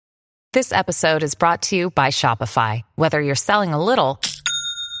This episode is brought to you by Shopify. Whether you're selling a little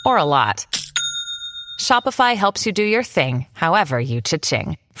or a lot, Shopify helps you do your thing, however you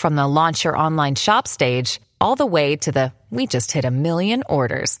cha-ching. From the launch your online shop stage, all the way to the we just hit 1 million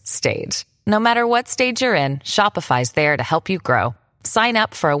orders stage. No matter what stage you're in, Shopify's there to help you grow. Sign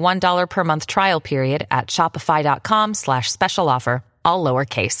up for a $1 per month trial period at shopify.com/special offer, all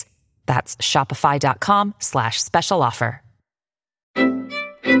lowercase. That's shopify.com/special offer.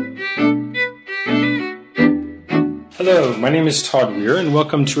 Hello, my name is Todd Weir, and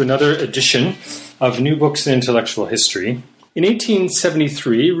welcome to another edition of New Books in Intellectual History. In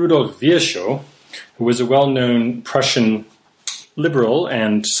 1873, Rudolf Virchow, who was a well-known Prussian liberal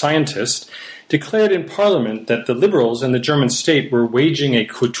and scientist, declared in Parliament that the liberals and the German state were waging a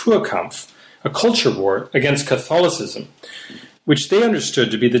Kulturkampf, a culture war, against Catholicism, which they understood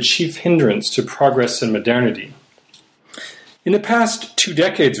to be the chief hindrance to progress and modernity. In the past 2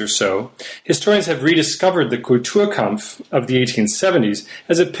 decades or so, historians have rediscovered the Kulturkampf of the 1870s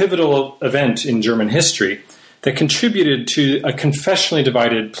as a pivotal event in German history that contributed to a confessionally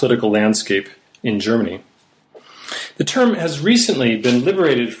divided political landscape in Germany. The term has recently been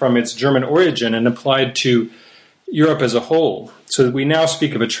liberated from its German origin and applied to Europe as a whole, so that we now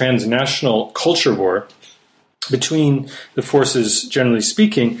speak of a transnational culture war between the forces, generally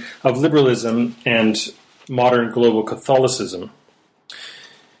speaking, of liberalism and modern global Catholicism.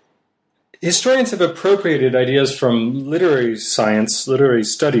 Historians have appropriated ideas from literary science, literary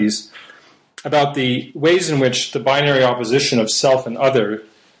studies, about the ways in which the binary opposition of self and other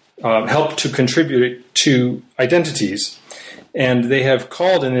help to contribute to identities, and they have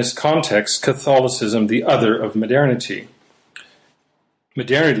called in this context Catholicism the other of modernity.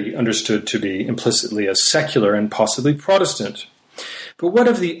 Modernity understood to be implicitly as secular and possibly Protestant. But what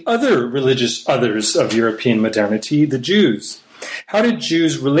of the other religious others of European modernity, the Jews? How did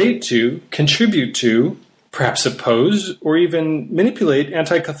Jews relate to, contribute to, perhaps oppose, or even manipulate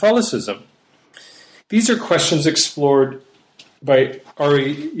anti-Catholicism? These are questions explored by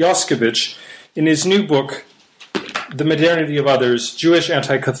Ari Yoskovich in his new book, The Modernity of Others, Jewish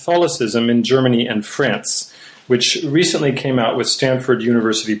Anti-Catholicism in Germany and France, which recently came out with Stanford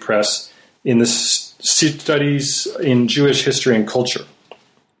University Press in the Studies in Jewish History and Culture.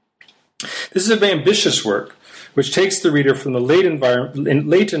 This is a very ambitious work, which takes the reader from the late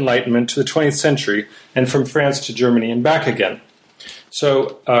Enlightenment to the 20th century and from France to Germany and back again.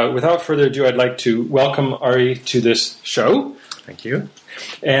 So, without further ado, I'd like to welcome Ari to this show. Thank you.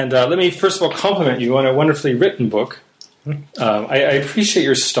 And let me first of all compliment you on a wonderfully written book. I appreciate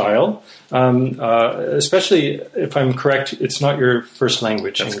your style, especially if I'm correct, it's not your first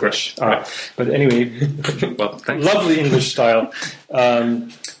language, That's English. Right. But anyway, Well, lovely English style.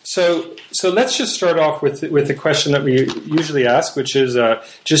 So let's just start off with the question that we usually ask, which is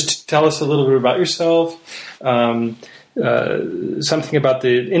just tell us a little bit about yourself, something about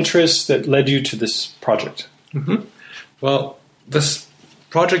the interests that led you to this project. Mm-hmm. Well, this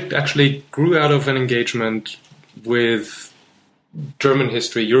project actually grew out of an engagement with German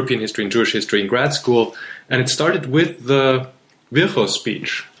history, European history, and Jewish history in grad school, and it started with the Virchow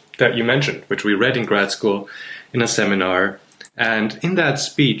speech that you mentioned, which we read in grad school in a seminar. And in that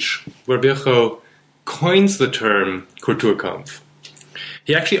speech, where Virchow coins the term Kulturkampf,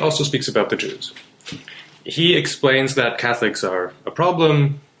 he actually also speaks about the Jews. He explains that Catholics are a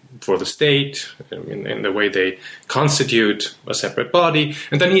problem for the state in the way they constitute a separate body.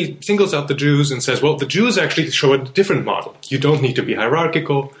 And then he singles out the Jews and says, well, the Jews actually show a different model. You don't need to be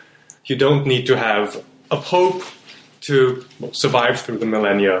hierarchical. You don't need to have a pope to survive through the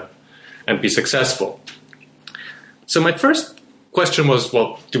millennia and be successful. So my first question was,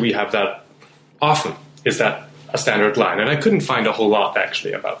 well, do we have that often? Is that a standard line? And I couldn't find a whole lot,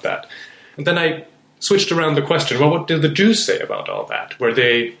 actually, about that. And then I switched around the question, well, what do the Jews say about all that?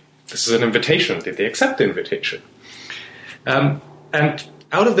 This is an invitation. Did they accept the invitation? And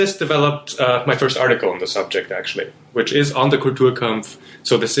out of this developed my first article on the subject, actually, which is on the Kulturkampf.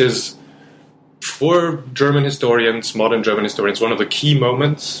 So this is, for German historians, modern German historians, one of the key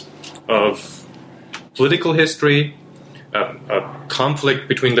moments of political history, a conflict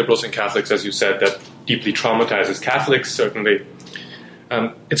between liberals and Catholics, as you said, that deeply traumatizes Catholics, certainly.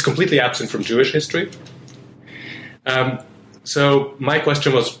 It's completely absent from Jewish history. So my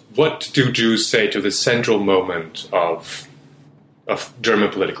question was, what do Jews say to this central moment of German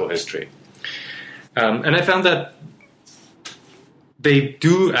political history? And I found that they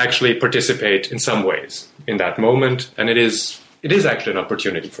do actually participate in some ways in that moment, and it is actually an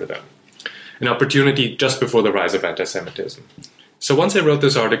opportunity for them. An opportunity just before the rise of anti-Semitism. So once I wrote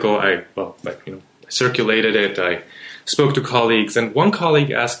this article, I circulated it, I spoke to colleagues, and one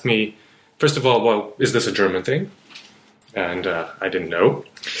colleague asked me, first of all, well, is this a German thing? And I didn't know,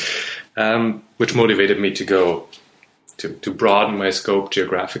 which motivated me to go to broaden my scope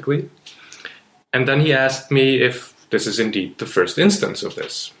geographically. And then he asked me if this is indeed the first instance of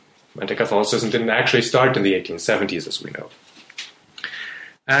this. Anti-Catholicism didn't actually start in the 1870s, as we know.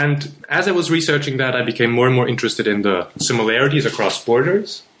 And as I was researching that, I became more and more interested in the similarities across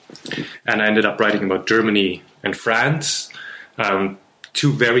borders. And I ended up writing about Germany and France,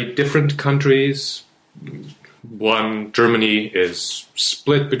 two very different countries. One, Germany is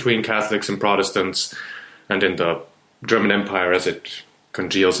split between Catholics and Protestants, and in the German Empire, as it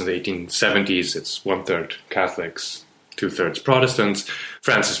congeals in the 1870s, it's 1/3 Catholics, 2/3 Protestants.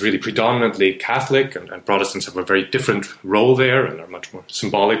 France is really predominantly Catholic, and Protestants have a very different role there, and a much more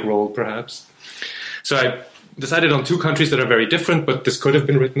symbolic role, perhaps. So I decided on two countries that are very different, but this could have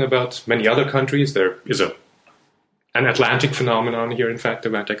been written about many other countries. There is an Atlantic phenomenon here, in fact,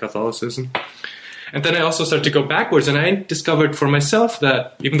 of anti-Catholicism. And then I also started to go backwards, and I discovered for myself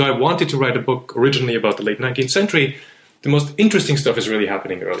that even though I wanted to write a book originally about the late 19th century, the most interesting stuff is really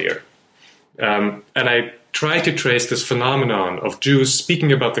happening earlier. And I tried to trace this phenomenon of Jews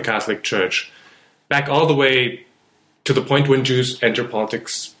speaking about the Catholic Church back all the way to the point when Jews enter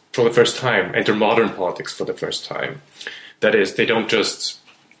politics for the first time, enter modern politics for the first time. That is, they don't just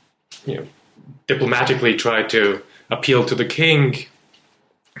diplomatically try to appeal to the king,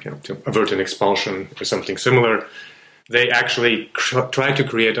 to avert an expulsion or something similar. They actually try to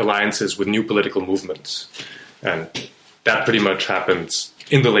create alliances with new political movements. And that pretty much happens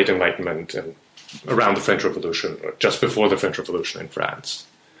in the late Enlightenment and around the French Revolution, or just before the French Revolution in France.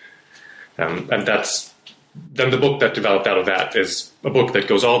 And then the book that developed out of that is a book that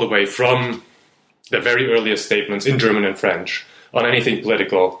goes all the way from the very earliest statements in German and French on anything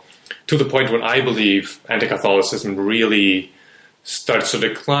political to the point when I believe anti-Catholicism really starts to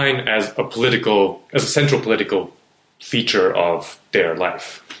decline as a central political feature of their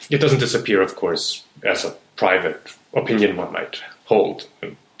life. It doesn't disappear, of course, as a private opinion one might hold,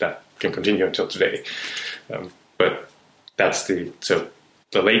 and that can continue until today. But that's the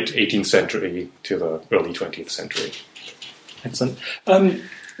late 18th century to the early 20th century. Excellent.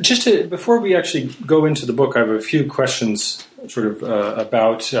 Before we actually go into the book, I have a few questions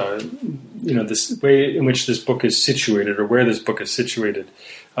about this way in which this book is situated, or where this book is situated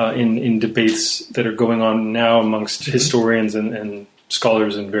in debates that are going on now amongst historians and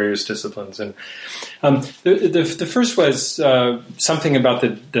scholars in various disciplines. And the first was something about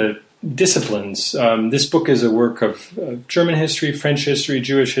the disciplines. This book is a work of German history, French history,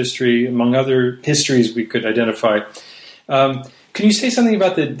 Jewish history, among other histories we could identify. Can you say something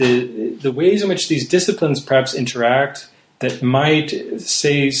about the ways in which these disciplines perhaps interact that might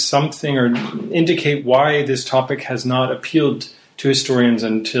say something or indicate why this topic has not appealed to historians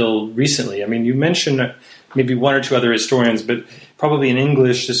until recently? I mean, you mentioned maybe one or two other historians, but probably in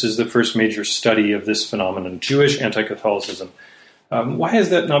English, this is the first major study of this phenomenon, Jewish anti-Catholicism. Why has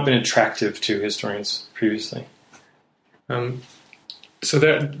that not been attractive to historians previously? So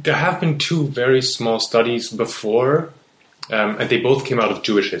there have been two very small studies before, and they both came out of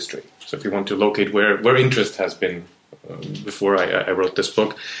Jewish history. So if you want to locate where interest has been before I wrote this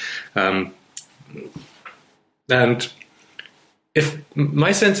book. And if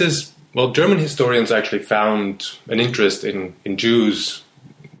my sense is, German historians actually found an interest in Jews,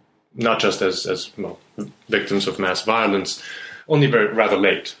 not just as victims of mass violence, only rather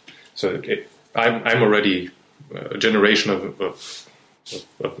late. So I'm already a generation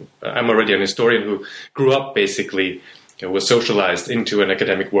I'm already an historian who grew up basically, was socialized into an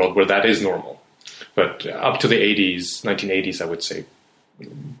academic world where that is normal. But up to the 1980s, I would say,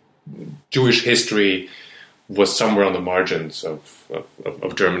 Jewish history was somewhere on the margins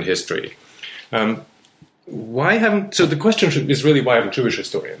of German history. So the question is really, why haven't Jewish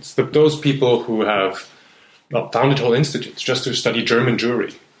historians, those people who have founded whole institutes just to study German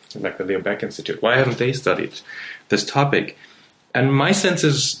Jewry, like the Leo Baeck Institute, why haven't they studied this topic? And my sense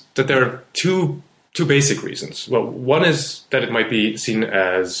is that there are two basic reasons. Well, one is that it might be seen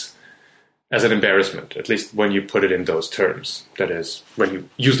as an embarrassment, at least when you put it in those terms. That is, when you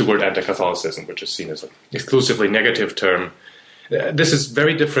use the word anti-Catholicism, which is seen as an exclusively negative term. This is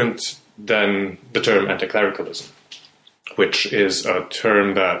very different than the term anti-clericalism, which is a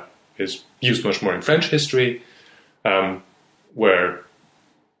term that is used much more in French history, where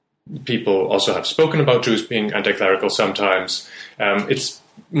people also have spoken about Jews being anti-clerical sometimes. It's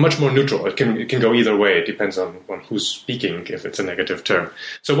much more neutral. It can go either way. It depends on who's speaking, if it's a negative term.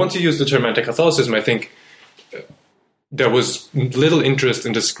 So once you use the term anti-Catholicism, I think there was little interest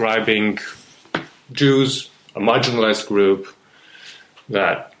in describing Jews, a marginalized group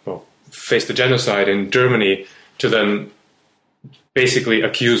that faced a genocide in Germany to then basically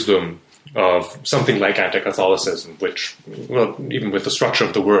accuse them of something like anti-Catholicism, which, well, even with the structure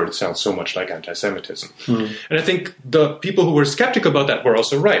of the word, sounds so much like anti-Semitism. And I think the people who were skeptical about that were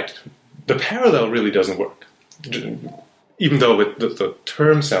also right. The parallel really doesn't work. Even though the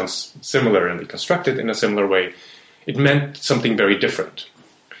term sounds similar and we constructed in a similar way, it meant something very different.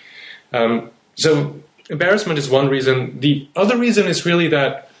 So embarrassment is one reason. The other reason is really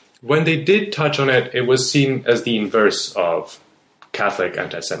that when they did touch on it, it was seen as the inverse of Catholic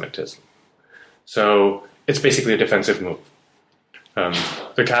anti-Semitism. So it's basically a defensive move.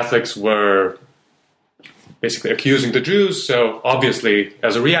 The Catholics were basically accusing the Jews, so obviously,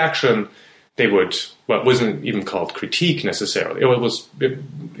 as a reaction, they would, well, it wasn't even called critique necessarily.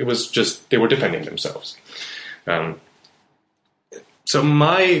 It was just, they were defending themselves. So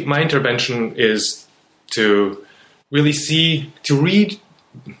my intervention is to really read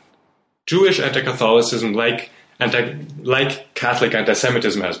Jewish anti-Catholicism like Catholic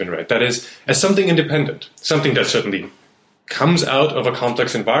anti-Semitism has been read. That is, as something independent, something that certainly comes out of a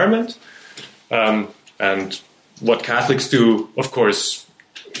complex environment. And what Catholics do, of course,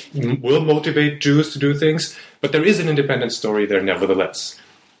 will motivate Jews to do things, but there is an independent story there nevertheless.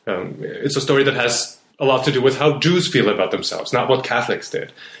 It's a story that has a lot to do with how Jews feel about themselves, not what Catholics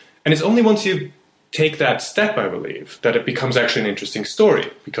did. And it's only once you take that step, I believe, that it becomes actually an interesting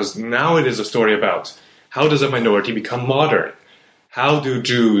story, because now it is a story about how does a minority become modern? How do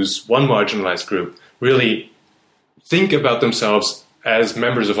Jews, one marginalized group, really think about themselves as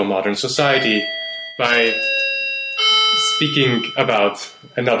members of a modern society by speaking about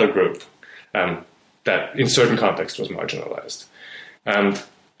another group that in certain context was marginalized? And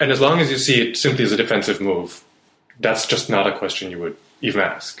as long as you see it simply as a defensive move, that's just not a question you would even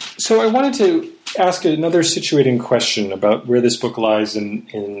ask. So I wanted to ask another situating question about where this book lies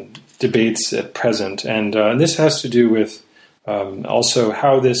in debates at present. And this has to do with also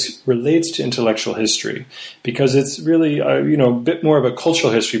how this relates to intellectual history, because it's really a bit more of a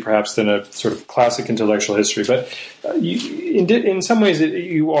cultural history perhaps than a sort of classic intellectual history. But in some ways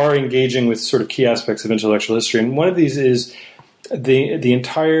you are engaging with sort of key aspects of intellectual history. And one of these is the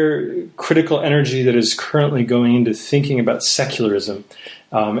entire critical energy that is currently going into thinking about secularism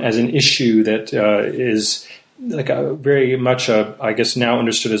as an issue that is like a very much I guess now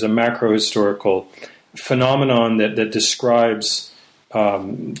understood as a macro-historical phenomenon that describes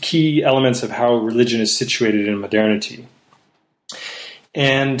key elements of how religion is situated in modernity.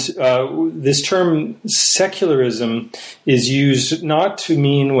 And this term secularism is used not to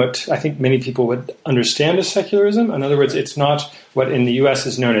mean what I think many people would understand as secularism. In other words, it's not what in the U.S.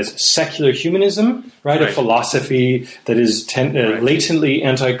 is known as secular humanism, right? A philosophy that is latently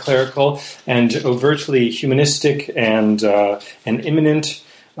anti-clerical and overtly humanistic and immanent.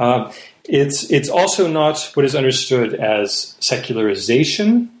 It's also not what is understood as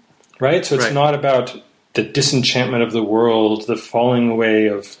secularization, right? So it's not about the disenchantment of the world, the falling away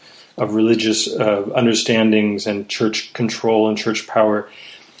of religious understandings and church control and church power.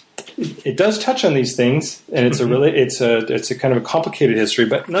 It does touch on these things, and it's a kind of a complicated history.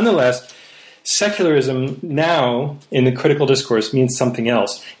 But nonetheless, secularism now in the critical discourse means something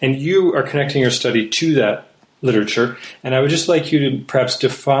else, and you are connecting your study to that literature. And I would just like you to perhaps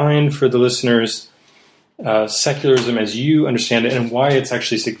define for the listeners secularism as you understand it and why it's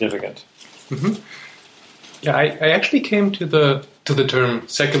actually significant. Mm-hmm. Yeah, I actually came to the term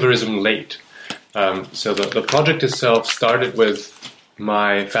secularism late. So the project itself started with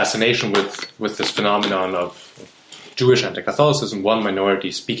my fascination with this phenomenon of Jewish anti-Catholicism, one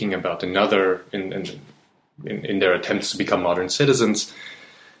minority speaking about another in their attempts to become modern citizens,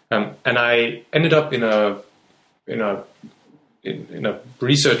 and I ended up in a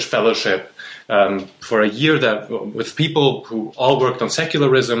research fellowship for a year with people who all worked on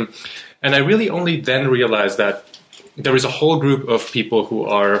secularism. And I really only then realized that there is a whole group of people who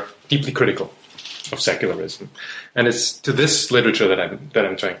are deeply critical of secularism, and it's to this literature that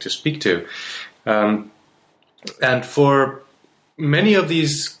I'm trying to speak to. And for many of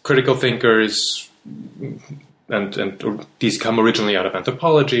these critical thinkers, and these come originally out of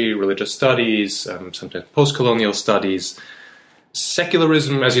anthropology, religious studies, sometimes post-colonial studies,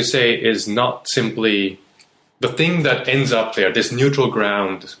 secularism, as you say, is not simply the thing that ends up there, this neutral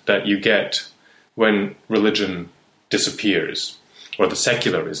ground that you get when religion disappears, or the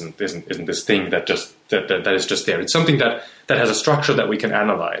secular isn't this thing that is just there. It's something that has a structure that we can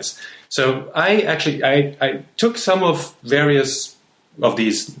analyze. So I took some of various of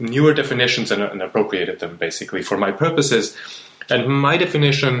these newer definitions and appropriated them basically for my purposes. And my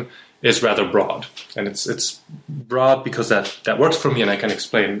definition is rather broad. And it's broad because that works for me, and I can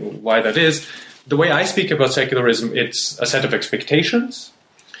explain why that is. The way I speak about secularism, it's a set of expectations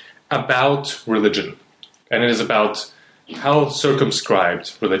about religion. And it is about how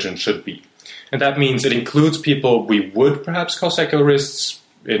circumscribed religion should be. And that means it includes people we would perhaps call secularists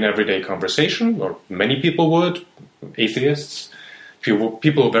in everyday conversation, or many people would, atheists, people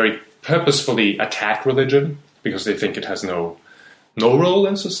who very purposefully attack religion because they think it has no role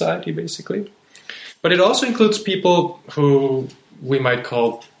in society, basically. But it also includes people who we might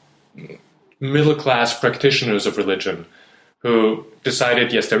call middle-class practitioners of religion, who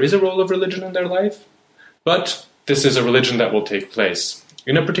decided, yes, there is a role of religion in their life, but this is a religion that will take place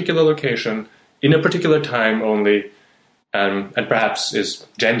in a particular location, in a particular time only, and perhaps is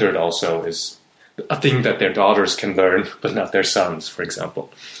gendered also, is a thing that their daughters can learn, but not their sons, for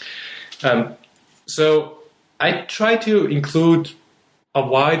example. So I try to include a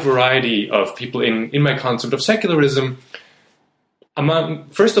wide variety of people in my concept of secularism,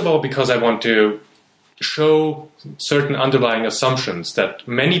 first of all, because I want to show certain underlying assumptions that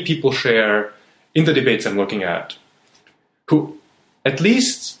many people share in the debates I'm looking at, who, at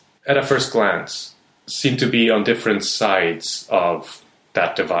least at a first glance, seem to be on different sides of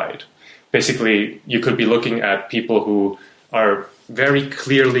that divide. Basically, you could be looking at people who are very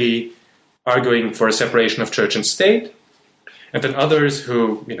clearly arguing for a separation of church and state, and then others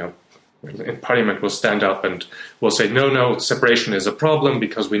who, in Parliament will stand up and will say, no, separation is a problem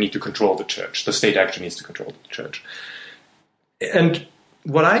because we need to control the church. The state actually needs to control the church. And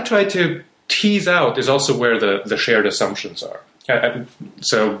what I try to tease out is also where the shared assumptions are.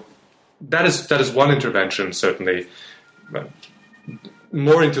 So that is one intervention, certainly.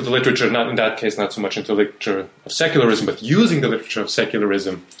 More into the literature, not in that case, not so much into the literature of secularism, but using the literature of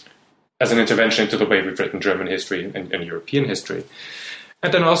secularism as an intervention into the way we've written German history and European history.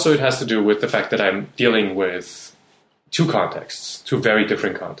 And then also it has to do with the fact that I'm dealing with two very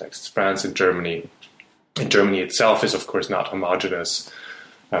different contexts, France and Germany. And Germany itself is, of course, not homogeneous,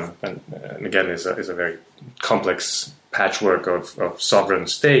 and again is a very complex patchwork of sovereign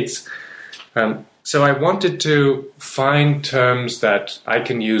states. So I wanted to find terms that I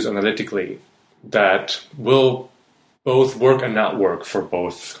can use analytically that will both work and not work for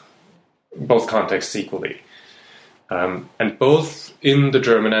both contexts equally. And both in the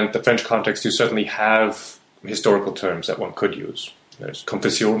German and the French context, you certainly have historical terms that one could use. There's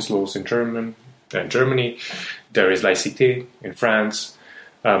Konfessionslos in Germany. There is laïcité in France.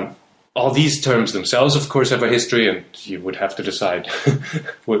 All these terms themselves, of course, have a history, and you would have to decide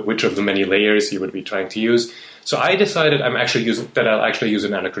which of the many layers you would be trying to use. So I decided I'll actually use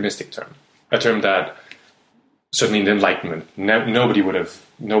an anachronistic term, a term that certainly in the Enlightenment nobody would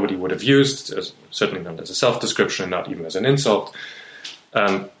have used, certainly not as a self-description, not even as an insult,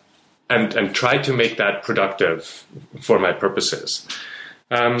 and try to make that productive for my purposes.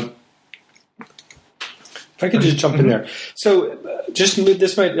 If I could just jump in there. So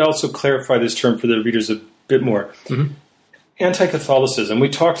this might also clarify this term for the readers a bit more. Mm-hmm. Anti-Catholicism. We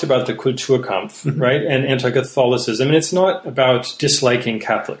talked about the Kulturkampf, right? And anti-Catholicism. And it's not about disliking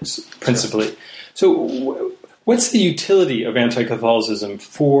Catholics, principally. Sure. So what's the utility of anti-Catholicism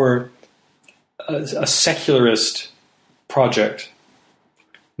for a secularist project?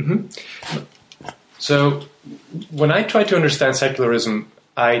 Mm-hmm. So when I try to understand secularism,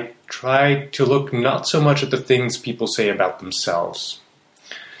 I try to look not so much at the things people say about themselves.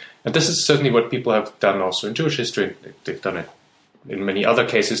 And this is certainly what people have done also in Jewish history. They've done it in many other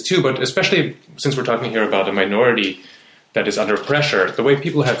cases too, but especially since we're talking here about a minority that is under pressure, the way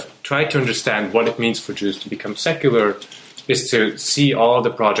people have tried to understand what it means for Jews to become secular is to see all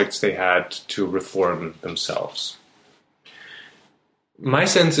the projects they had to reform themselves. My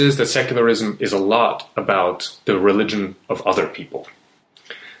sense is that secularism is a lot about the religion of other people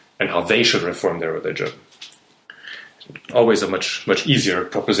and how they should reform their religion. Always a much easier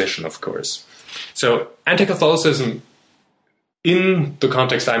proposition, of course. So anti-Catholicism, in the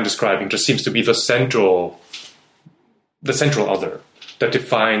context I'm describing, just seems to be the central other that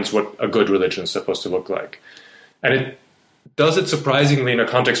defines what a good religion is supposed to look like. And it does it surprisingly in a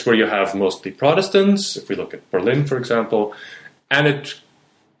context where you have mostly Protestants, if we look at Berlin, for example, and it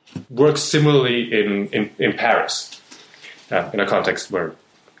works similarly in Paris, in a context where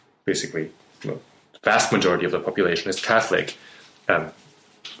basically the vast majority of the population is Catholic,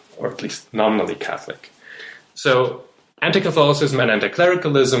 or at least nominally Catholic. So anti-Catholicism and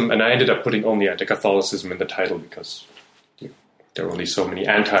anti-clericalism, and I ended up putting only anti-Catholicism in the title because there are only so many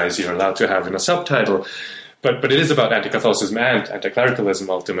antis you're allowed to have in a subtitle, but it is about anti-Catholicism and anti-clericalism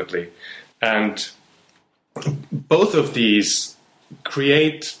ultimately. And both of these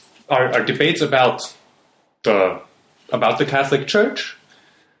create are debates about the Catholic Church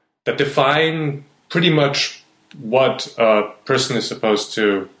that define pretty much what a person is supposed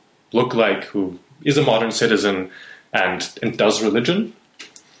to look like who is a modern citizen and does religion.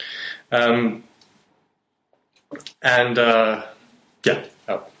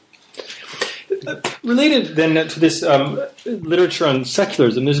 Related then to this literature on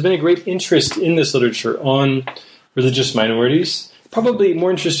secularism, there's been a great interest in this literature on religious minorities, probably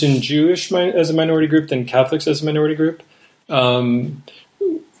more interest in Jewish as a minority group than Catholics as a minority group.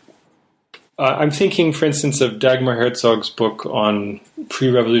 I'm thinking, for instance, of Dagmar Herzog's book on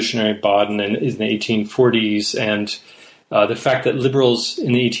pre-revolutionary Baden in the 1840s, and the fact that liberals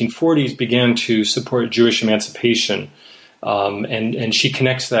in the 1840s began to support Jewish emancipation, and she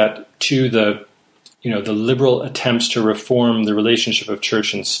connects that to the liberal attempts to reform the relationship of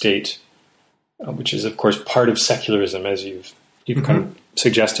church and state, which is, of course, part of secularism, as you've kind of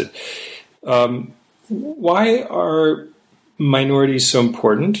suggested. Why are minorities so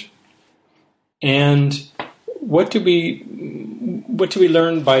important? And what do we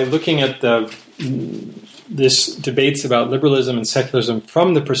learn by looking at this debates about liberalism and secularism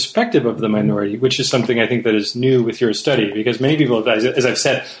from the perspective of the minority, which is something I think that is new with your study, because many people, as I've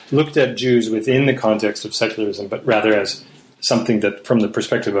said, looked at Jews within the context of secularism, but rather as something that from the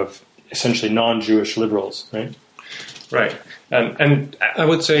perspective of essentially non-Jewish liberals, right? Right. And I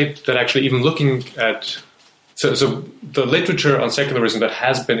would say that actually even looking at So the literature on secularism that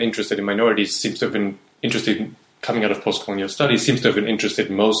has been interested in minorities seems to have been interested, coming out of post-colonial studies, seems to have been interested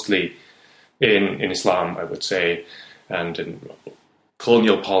mostly in Islam, I would say, and in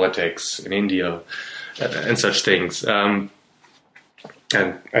colonial politics in India and such things. And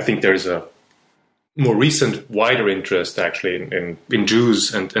I think there's a more recent, wider interest actually in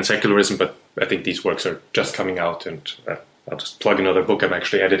Jews and secularism, but I think these works are just coming out, and I'll just plug another book. I'm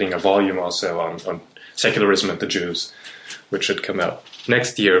actually editing a volume also on secularism and the Jews, which should come out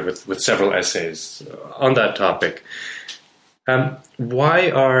next year with several essays on that topic.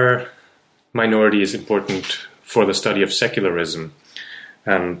 Why are minorities important for the study of secularism?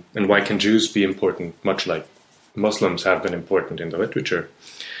 And why can Jews be important, much like Muslims have been important in the literature?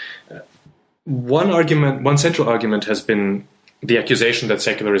 One central argument has been the accusation that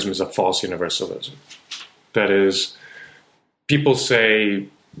secularism is a false universalism. That is, people say,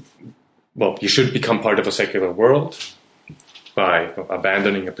 well, you should become part of a secular world by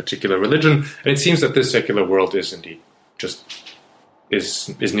abandoning a particular religion, and it seems that this secular world is indeed just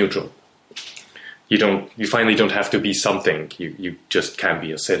is neutral. You finally don't have to be something. You just can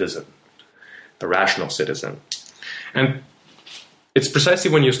be a citizen, a rational citizen. And it's precisely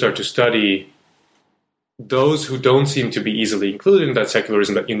when you start to study those who don't seem to be easily included in that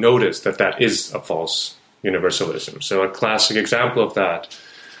secularism that you notice that is a false universalism. So a classic example of that,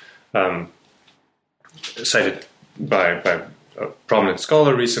 cited by a prominent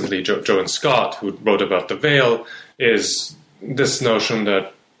scholar recently, Joan Scott, who wrote about the veil, is this notion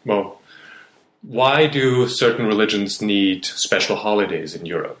that, well, why do certain religions need special holidays in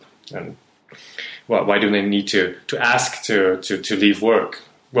Europe? And why do they need to ask to leave work?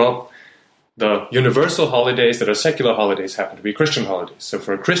 Well, the universal holidays that are secular holidays happen to be Christian holidays. So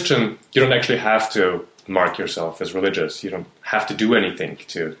for a Christian, you don't actually have to mark yourself as religious. You don't have to do anything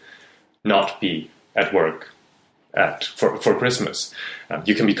to not be at work for Christmas.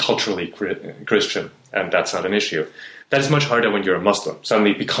 You can be culturally Christian, and that's not an issue. That is much harder when you're a Muslim.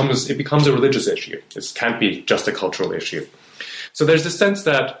 Suddenly it becomes a religious issue. This can't be just a cultural issue. So there's this sense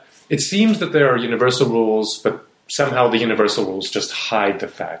that it seems that there are universal rules, but somehow the universal rules just hide the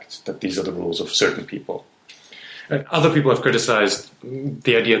fact that these are the rules of certain people. And other people have criticized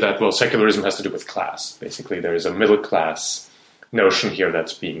the idea that, well, secularism has to do with class. Basically, there is a middle class notion here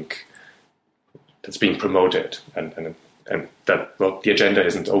that's being promoted, and that, well, the agenda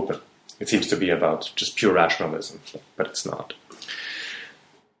isn't open. It seems to be about just pure rationalism, but it's not.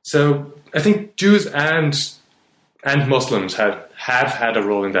 So I think Jews and Muslims have had a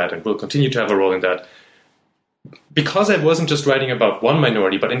role in that and will continue to have a role in that, because I wasn't just writing about one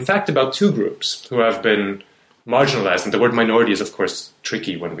minority, but in fact about two groups who have been marginalized. And the word minority is, of course,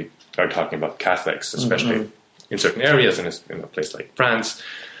 tricky when we are talking about Catholics, especially in certain areas in a place like France.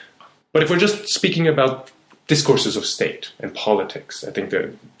 But if we're just speaking about discourses of state and politics, I think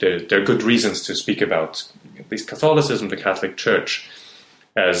there are good reasons to speak about at least Catholicism, the Catholic Church,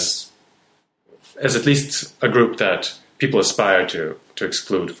 as at least a group that people aspire to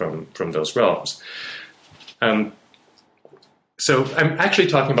exclude from those realms. So I'm actually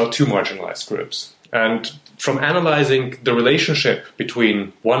talking about two marginalized groups. And from analyzing the relationship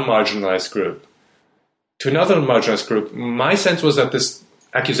between one marginalized group to another marginalized group, my sense was that this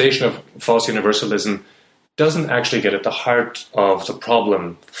accusation of false universalism doesn't actually get at the heart of the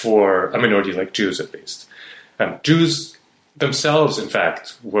problem for a minority like Jews, at least. Jews themselves, in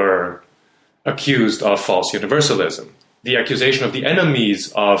fact, were accused of false universalism. The accusation of the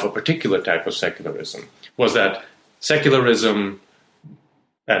enemies of a particular type of secularism was that secularism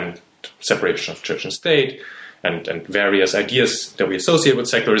and separation of church and state and various ideas that we associate with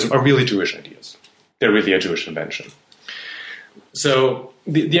secularism are really Jewish ideas. They're really a Jewish invention. So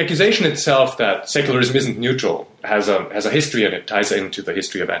the accusation itself that secularism isn't neutral has a history, and it ties into the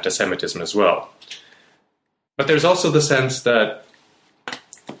history of anti-Semitism as well. But there's also the sense that,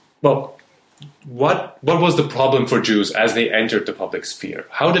 well, what was the problem for Jews as they entered the public sphere?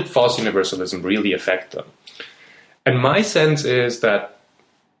 How did false universalism really affect them? And my sense is that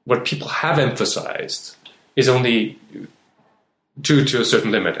what people have emphasized is only to a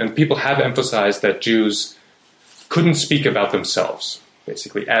certain limit. And people have emphasized that Jews couldn't speak about themselves,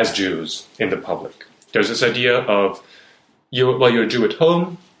 basically, as Jews in the public. There's this idea of, you're a Jew at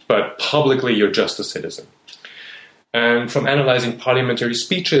home, but publicly you're just a citizen. And from analyzing parliamentary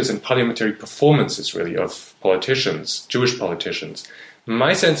speeches and parliamentary performances, really, of politicians, Jewish politicians,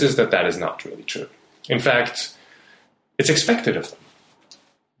 my sense is that that is not really true. In fact, it's expected of them.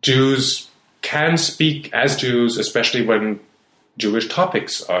 Jews can speak as Jews, especially when Jewish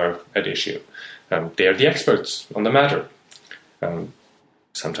topics are at issue. They are the experts on the matter.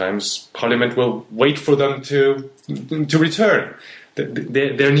 Sometimes Parliament will wait for them to return.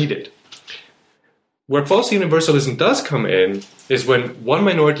 They're needed. Where false universalism does come in is when one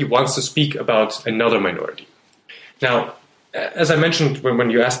minority wants to speak about another minority. Now, as I mentioned when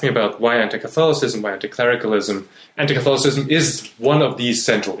you asked me about why anti-Catholicism, why anti-clericalism, anti-Catholicism is one of these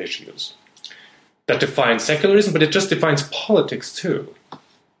central issues that defines secularism, but it just defines politics too.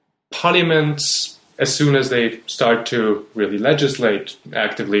 Parliaments, as soon as they start to really legislate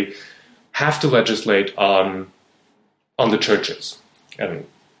actively, have to legislate on the churches. And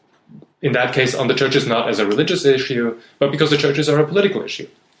in that case, on the churches not as a religious issue, but because the churches are a political issue.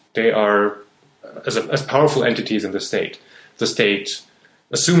 They are as powerful entities in the state. The state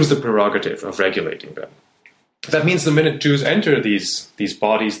assumes the prerogative of regulating them. That means the minute Jews enter these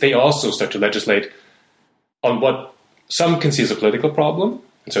bodies, they also start to legislate on what some can see as a political problem,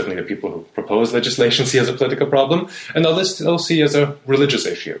 and certainly the people who propose legislation see as a political problem, and others still see as a religious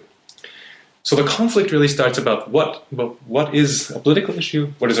issue. So the conflict really starts about what is a political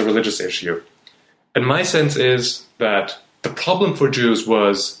issue, what is a religious issue. And my sense is that the problem for Jews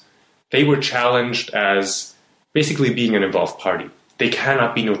was they were challenged as basically being an involved party. They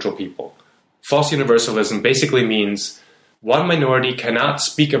cannot be neutral people. False universalism basically means one minority cannot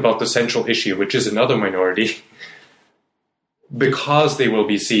speak about the central issue, which is another minority, because they will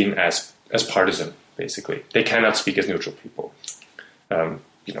be seen as partisan, basically. They cannot speak as neutral people.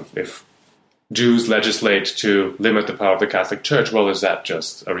 If Jews legislate to limit the power of the Catholic Church, well, is that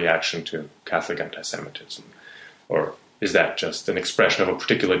just a reaction to Catholic anti-Semitism? Or is that just an expression of a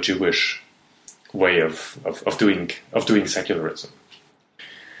particular Jewish way of doing secularism?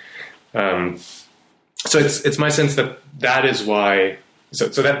 So it's my sense that is why. So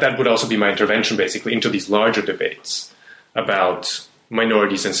that would also be my intervention, basically, into these larger debates about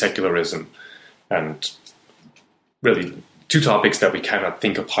minorities and secularism, and really two topics that we cannot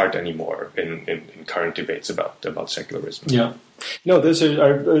think apart anymore in current debates about secularism. Yeah, no, those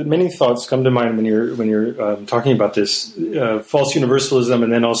are many thoughts come to mind when you're talking about this false universalism,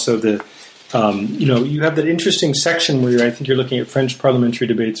 and then also the you have that interesting section where I think you're looking at French parliamentary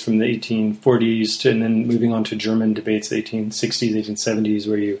debates from the 1840s and then moving on to German debates, the 1860s, 1870s,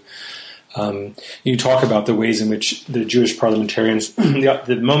 where you talk about the ways in which the Jewish parliamentarians,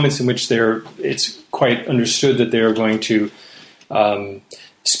 the moments in which it's quite understood that they are going to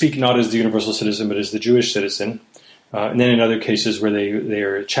speak not as the universal citizen but as the Jewish citizen, and then in other cases where they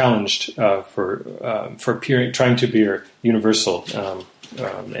are challenged for trying to be universal.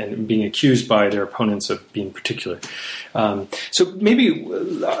 And being accused by their opponents of being particular. So maybe,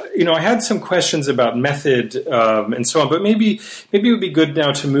 I had some questions about method and so on, but maybe it would be good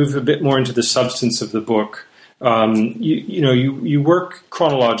now to move a bit more into the substance of the book. You work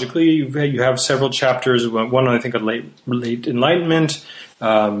chronologically. You have several chapters. One, I think, on late Enlightenment.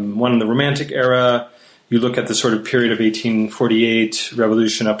 One in the Romantic era. You look at the sort of period of 1848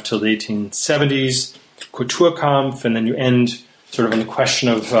 revolution up until the 1870s, Kulturkampf, and then you end sort of on the question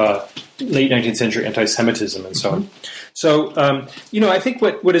of late 19th century anti-Semitism and so on. So, I think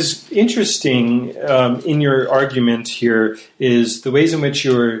what is interesting in your argument here is the ways in which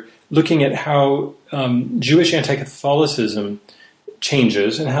you're looking at how Jewish anti-Catholicism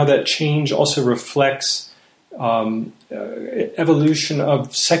changes and how that change also reflects evolution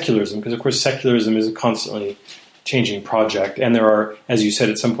of secularism, because of course secularism is a constantly changing project, and there are, as you said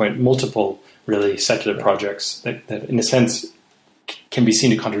at some point, multiple really secular projects that in a sense can be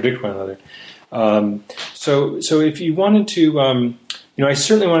seen to contradict one another. So if you wanted to, I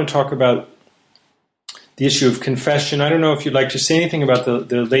certainly want to talk about the issue of confession. I don't know if you'd like to say anything about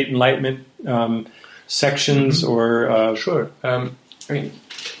the late Enlightenment sections or... Sure.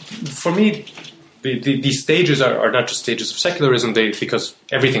 For me, these stages are not just stages of secularism, because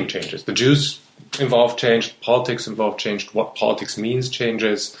everything changes. The Jews involved changed, politics involved changed, what politics means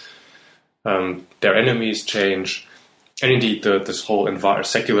changes, their enemies change, and indeed this whole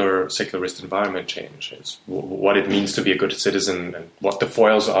secularist environment changes, what it means to be a good citizen and what the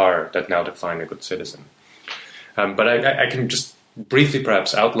foils are that now define a good citizen. But I can just briefly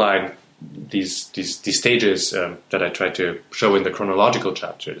perhaps outline these stages that I try to show in the chronological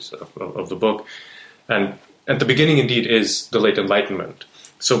chapters of the book. And at the beginning, indeed, is the late Enlightenment.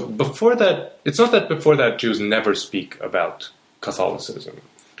 So before that, it's not that before that Jews never speak about Catholicism.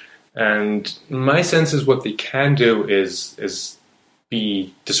 And my sense is what they can do is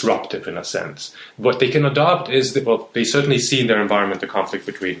be disruptive in a sense. What they can adopt is that, well, they certainly see in their environment the conflict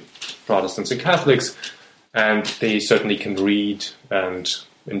between Protestants and Catholics, and they certainly can read and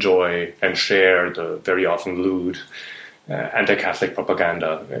enjoy and share the very often lewd anti-Catholic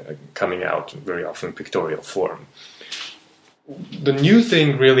propaganda coming out very often in pictorial form. The new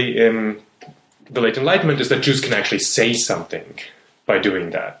thing really in the late Enlightenment is that Jews can actually say something by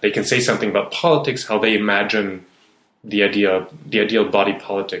doing that. They can say something about politics, how they imagine the ideal body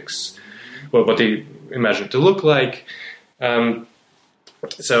politics, what they imagine it to look like.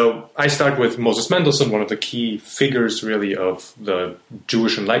 So I start with Moses Mendelssohn, one of the key figures really of the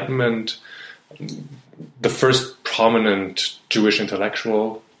Jewish Enlightenment, the first prominent Jewish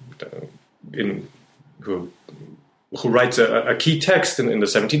intellectual who writes a key text in the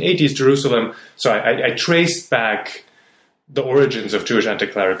 1780s, Jerusalem. So I traced back the origins of Jewish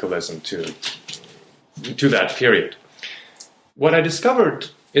anti-clericalism to that period. What I discovered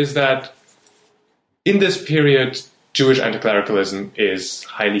is that in this period, Jewish anti-clericalism is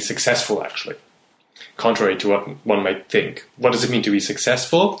highly successful, actually, contrary to what one might think. What does it mean to be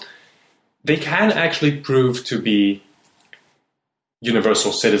successful? They can actually prove to be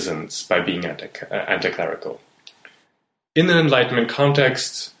universal citizens by being anti-clerical. In an Enlightenment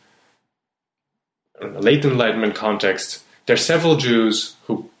context, in a late Enlightenment context, there are several Jews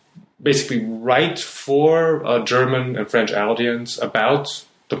who basically write for a German and French audience about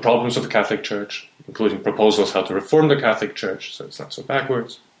the problems of the Catholic Church, including proposals how to reform the Catholic Church so it's not so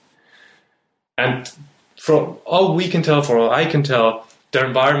backwards. And from all we can tell, for all I can tell, their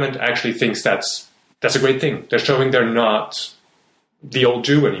environment actually thinks that's a great thing. They're showing they're not the old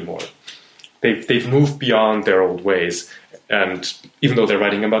Jew anymore. They've moved beyond their old ways, and even though they're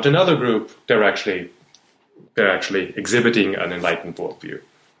writing about another group, they're actually exhibiting an enlightened worldview.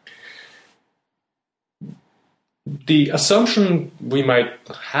 The assumption we might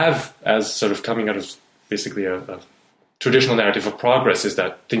have as sort of coming out of basically a traditional narrative of progress is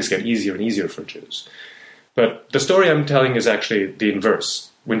that things get easier and easier for Jews. But the story I'm telling is actually the inverse.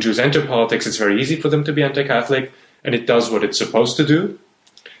 When Jews enter politics, it's very easy for them to be anti-Catholic, and it does what it's supposed to do.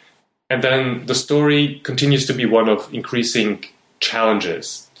 And then the story continues to be one of increasing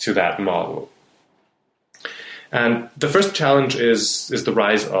challenges to that model. And the first challenge is the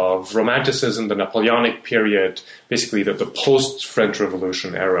rise of Romanticism, the Napoleonic period, basically the post-French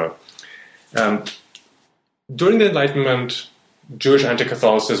Revolution era. During the Enlightenment, Jewish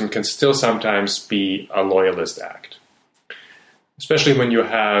anti-Catholicism can still sometimes be a loyalist act, especially when you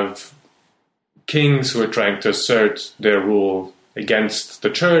have kings who are trying to assert their rule against the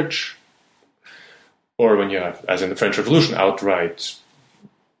church, or when you have, as in the French Revolution, outright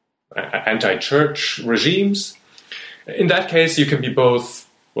anti-church regimes. In that case, you can be both,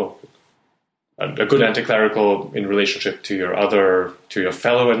 well, a good anti-clerical in relationship to your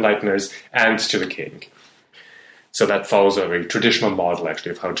fellow enlighteners and to the king. So that follows a very traditional model,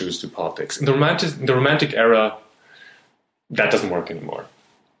 actually, of how Jews do politics. In the Romantic era, that doesn't work anymore.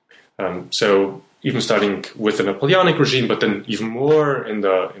 So even starting with the Napoleonic regime, but then even more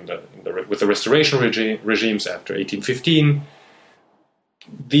with the Restoration regimes after 1815,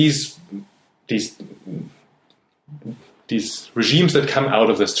 these regimes that come out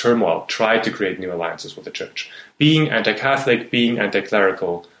of this turmoil try to create new alliances with the church. Being anti-Catholic, being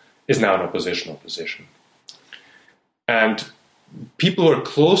anti-clerical is now an oppositional position. And people who are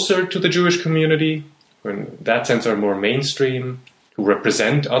closer to the Jewish community, who in that sense are more mainstream, who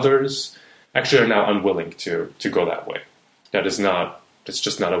represent others, actually are now unwilling to go that way. It's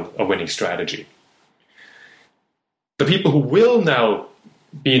just not a winning strategy. the people who will now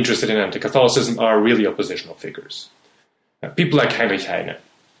be interested in anti-Catholicism are really oppositional figures. People like Heinrich Heine,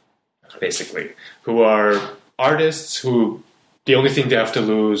 basically, who are artists who the only thing they have to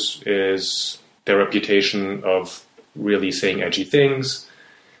lose is their reputation of really saying edgy things.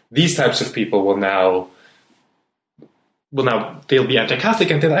 These types of people will now they'll be anti-Catholic,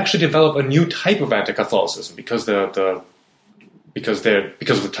 and they'll actually develop a new type of anti-Catholicism because of the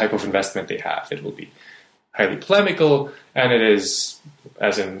type of investment they have. It will be highly polemical, and it is,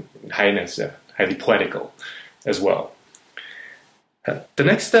 as in Heine's, highly poetical as well. The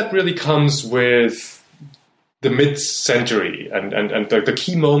next step really comes with the mid-century, and the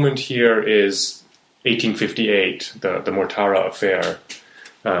key moment here is 1858, the Mortara affair,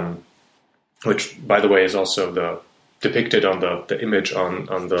 which, by the way, is also depicted on the image on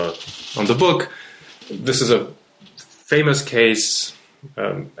the book. This is a famous case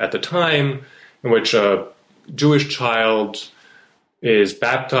at the time in which a Jewish child is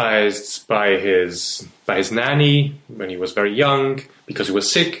baptized by his nanny when he was very young because he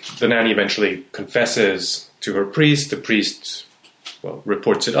was sick. The nanny eventually confesses to her priest. The priest,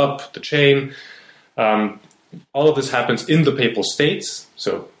 reports it up the chain. All of this happens in the Papal States.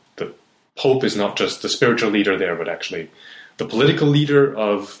 So the Pope is not just the spiritual leader there, but actually the political leader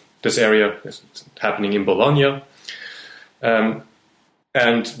of this area. It's happening in Bologna.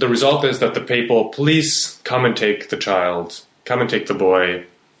 And the result is that the papal police come and take the boy,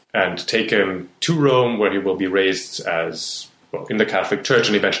 and take him to Rome, where he will be raised in the Catholic Church,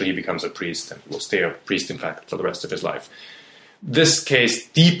 and eventually he becomes a priest, and will stay a priest, in fact, for the rest of his life. This case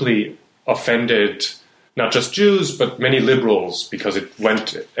deeply offended not just Jews, but many liberals, because it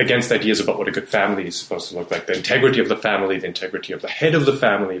went against ideas about what a good family is supposed to look like, the integrity of the family, the integrity of the head of the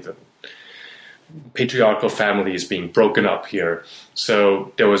family, the patriarchal family is being broken up here.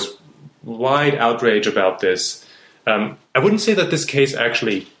 So there was wide outrage about this. I wouldn't say that this case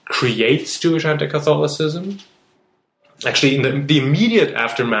actually creates Jewish anti-Catholicism. Actually, in the immediate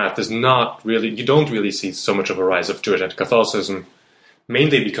aftermath is not really, you don't really see so much of a rise of Jewish anti-Catholicism,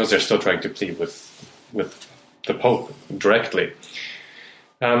 mainly because they're still trying to plead with the Pope directly.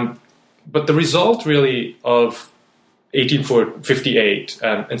 But the result really of 1858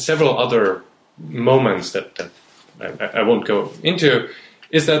 and several other moments that I won't go into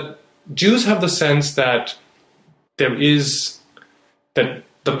is that Jews have the sense that that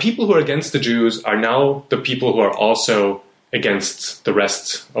the people who are against the Jews are now the people who are also against the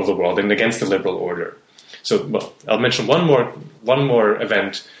rest of the world and against the liberal order. So, I'll mention one more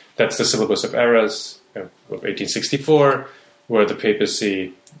event. That's the Syllabus of Errors of 1864, where the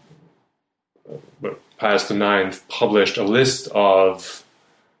papacy, Pius IX, published a list of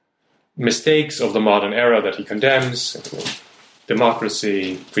mistakes of the modern era that he condemns: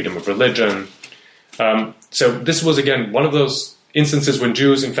 democracy, freedom of religion. So this was, again, one of those instances when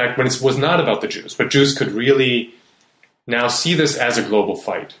Jews, in fact, when it was not about the Jews, but Jews could really now see this as a global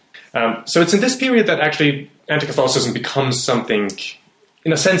fight. So it's in this period that actually anti-Catholicism becomes something,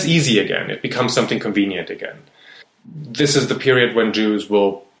 in a sense, easy again. It becomes something convenient again. This is the period when Jews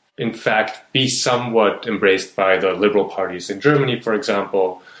will, in fact, be somewhat embraced by the liberal parties in Germany, for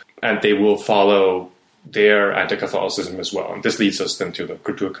example, and they will follow their anti-Catholicism as well. And this leads us then to the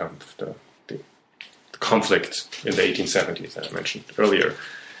Kulturkampf, the conflict in the 1870s that I mentioned earlier.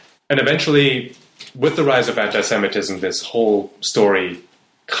 And eventually, with the rise of anti-Semitism, this whole story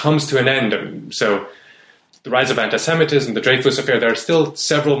comes to an end. So the rise of anti-Semitism, the Dreyfus Affair, there are still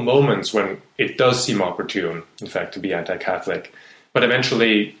several moments when it does seem opportune, in fact, to be anti-Catholic. But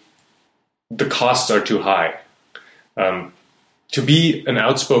eventually, the costs are too high. To be an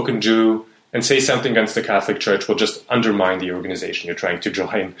outspoken Jew and say something against the Catholic Church will just undermine the organization you're trying to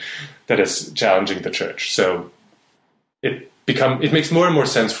join that is challenging the Church. So it makes more and more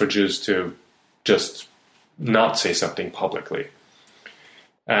sense for Jews to just not say something publicly.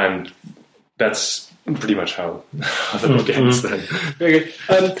 And that's pretty much how the book ends then. Very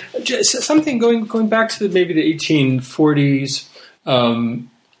good. Just something going back to maybe the 1840s,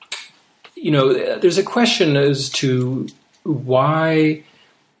 there's a question as to why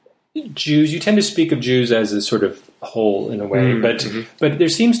Jews, you tend to speak of Jews as a sort of whole in a way, but there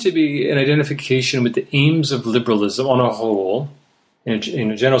seems to be an identification with the aims of liberalism on a whole,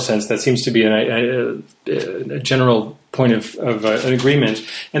 in a general sense. That seems to be a general point of an agreement.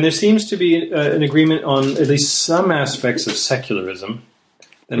 And there seems to be an agreement on at least some aspects of secularism.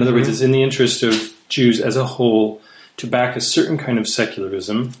 In other words, it's in the interest of Jews as a whole to back a certain kind of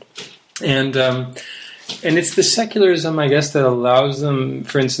secularism. And And it's the secularism, I guess, that allows them,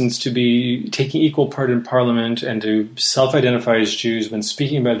 for instance, to be taking equal part in parliament and to self-identify as Jews when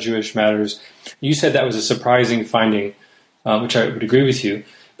speaking about Jewish matters. You said that was a surprising finding, which I would agree with you.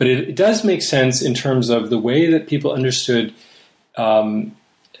 But it does make sense in terms of the way that people understood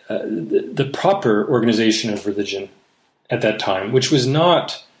the proper organization of religion at that time, which was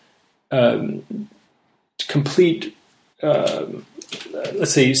not complete,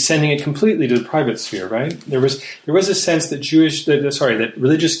 let's say, sending it completely to the private sphere, right? There was a sense that that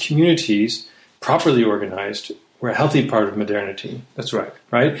religious communities, properly organized, were a healthy part of modernity. That's right.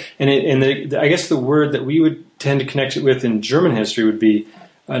 Right? And I guess the word that we would tend to connect it with in German history would be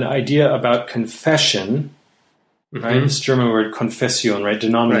an idea about confession, right? This German word Konfession, right?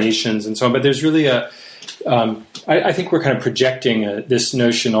 Denominations and so on. But there's really I think we're kind of projecting this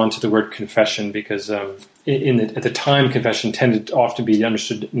notion onto the word confession because at the time, confession tended to often be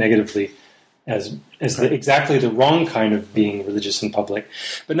understood negatively as exactly the wrong kind of being religious in public.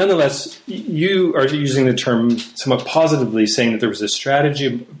 But nonetheless, you are using the term somewhat positively, saying that there was a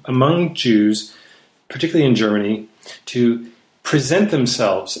strategy among Jews, particularly in Germany, to present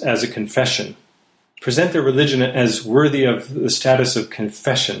themselves as a confession, present their religion as worthy of the status of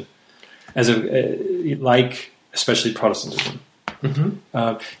confession, like especially Protestantism.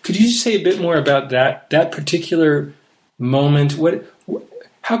 Could you say a bit more about that particular moment?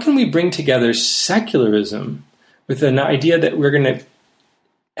 How can we bring together secularism with an idea that we're going to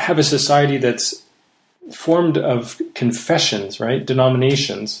have a society that's formed of confessions, right?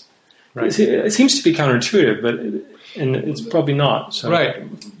 Denominations. Right. It seems to be counterintuitive, and it's probably not. So. Right,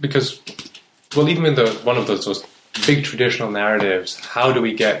 because, well, even in one of those big traditional narratives, how do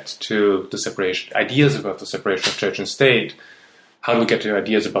we get to the separation, ideas about the separation of church and state? How do we get to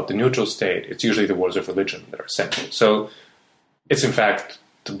ideas about the neutral state? It's usually the wars of religion that are central. So it's in fact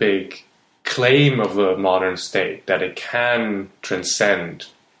the big claim of the modern state that it can transcend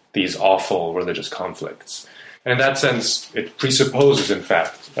these awful religious conflicts. And in that sense, it presupposes, in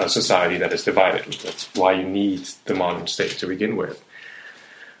fact, a society that is divided. That's why you need the modern state to begin with.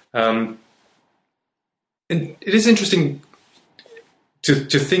 And it is interesting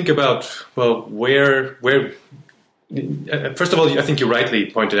to think about, well, where first of all, I think you rightly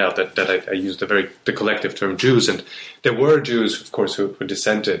pointed out that I used the collective term Jews, and there were Jews, of course, who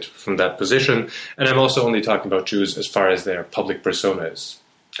dissented from that position. And I'm also only talking about Jews as far as their public persona is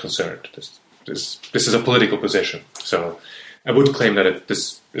concerned. This is a political position. So I would claim that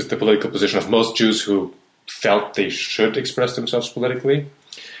this is the political position of most Jews who felt they should express themselves politically.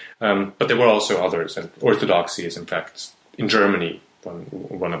 But there were also others, and Orthodoxy is, in fact, in Germany,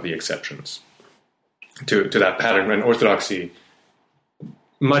 one of the exceptions to that pattern. And Orthodoxy,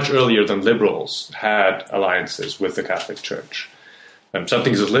 much earlier than liberals, had alliances with the Catholic Church. Some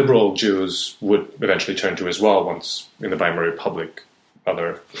things that liberal Jews would eventually turn to as well once in the Weimar Republic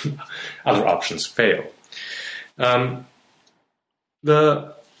other options fail.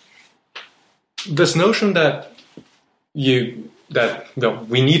 This notion that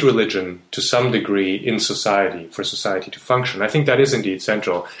we need religion to some degree in society for society to function, I think that is indeed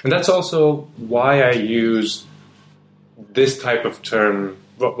central. And that's also why I use this type of term,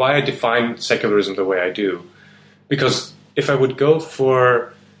 why I define secularism the way I do. Because if I would go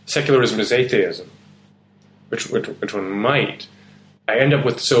for secularism as atheism, which one might, I end up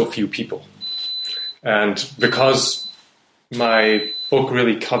with so few people. And because my book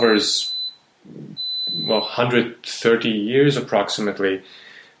really covers 130 years approximately,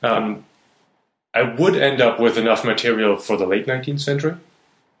 I would end up with enough material for the late 19th century.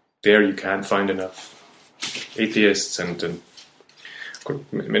 There you can find enough atheists and of course,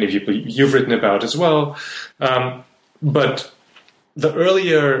 many people you've written about as well. But the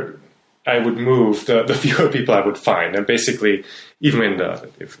earlier I would move, the fewer people I would find. And basically, even in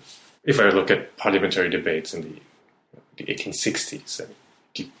if I look at parliamentary debates in the 1860s,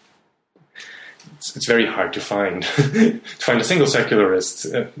 it's very hard to find a single secularist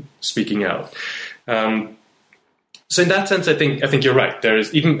speaking out. So in that sense, I think you're right. There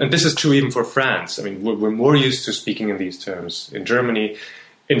is and this is true even for France. I mean, we're more used to speaking in these terms in Germany.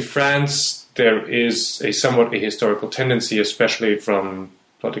 In France, there is a somewhat ahistorical tendency, especially from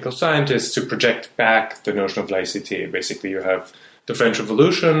political scientists, to project back the notion of laicity. Basically, you have the French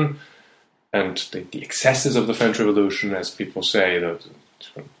Revolution and the excesses of the French Revolution, as people say, the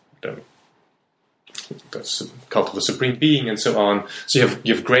cult of the supreme being and so on. So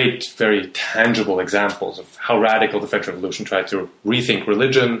you have great, very tangible examples of how radical the French Revolution tried to rethink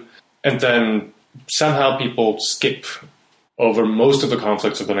religion. And then somehow people skip over most of the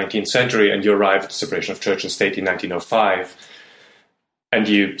conflicts of the 19th century and you arrive at the separation of church and state in 1905. And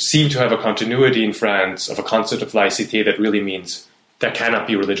you seem to have a continuity in France of a concept of laïcité that really means there cannot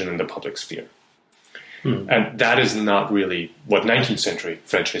be religion in the public sphere. And that is not really what 19th century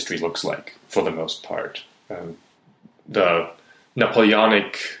French history looks like, for the most part.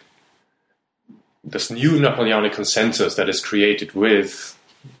 This new Napoleonic consensus that is created with,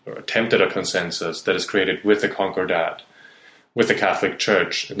 or attempted a consensus that is created with the Concordat, with the Catholic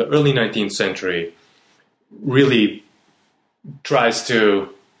Church in the early 19th century, really tries to,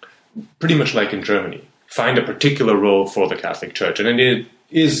 pretty much like in Germany, find a particular role for the Catholic Church. And it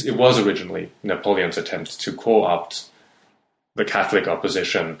was originally Napoleon's attempt to co-opt the Catholic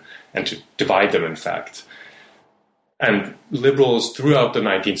opposition and to divide them, in fact. And liberals throughout the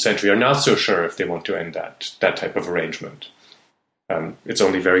 19th century are not so sure if they want to end that type of arrangement. It's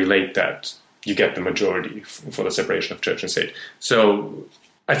only very late that you get the majority for the separation of church and state. So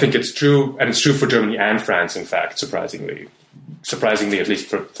I think it's true, and it's true for Germany and France, in fact, surprisingly, at least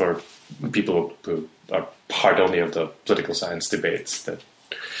for people who are part only of the political science debates that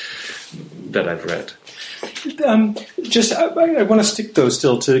I've read. I want to stick, though,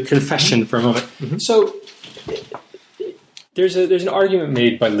 still to confession for a moment. Mm-hmm. So there's an argument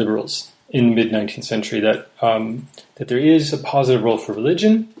made by liberals in the mid-19th century that there is a positive role for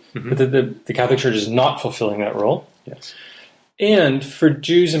religion, but that the Catholic Church is not fulfilling that role. Yes. And for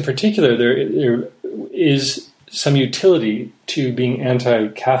Jews in particular, there is some utility to being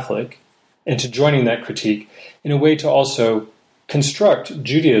anti-Catholic and to joining that critique in a way to also construct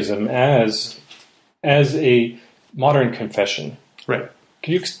Judaism as a modern confession. Right.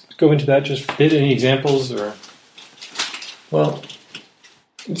 Could you go into that? Just any examples or? Well,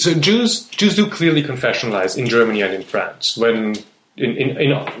 so Jews do clearly confessionalize in Germany and in France. When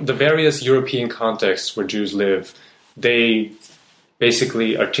in the various European contexts where Jews live, they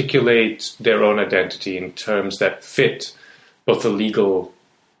basically articulate their own identity in terms that fit both the legal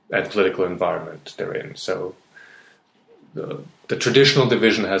and political environment they're in. So the traditional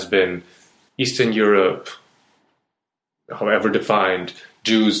division has been Eastern Europe, however defined.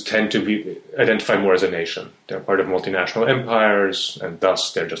 Jews tend to be identified more as a nation. They're part of multinational empires, and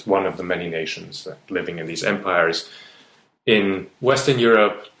thus they're just one of the many nations living in these empires. In Western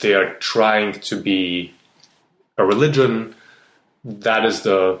Europe, they are trying to be a religion. That is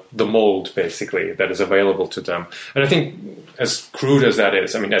the mold, basically, that is available to them. And I think, as crude as that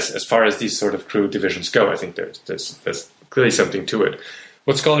is, I mean, as far as these sort of crude divisions go, I think there's clearly something to it.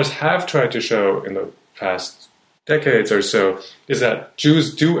 What scholars have tried to show in the past decades or so is that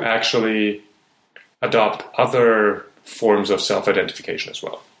Jews do actually adopt other forms of self-identification as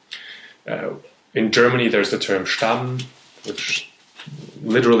well. In Germany, there's the term Stamm, which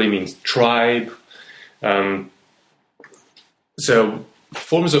literally means tribe. So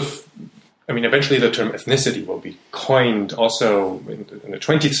forms of, eventually the term ethnicity will be coined also in the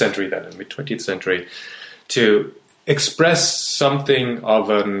 20th century, then in the mid-20th century, to express something of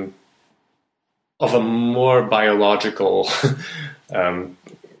a more biological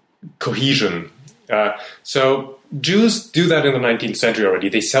cohesion. So Jews do that in the 19th century already.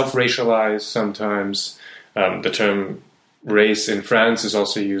 They self-racialize sometimes. The term race in France is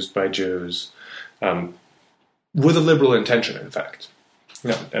also used by Jews, with a liberal intention, in fact.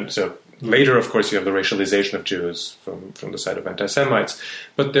 And so later, of course, you have the racialization of Jews from the side of anti-Semites.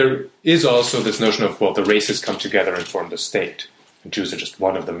 But there is also this notion of, the races come together and form the state. And Jews are just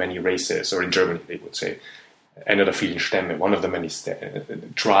one of the many races, or in Germany they would say, einer der vielen Stämme, one of the many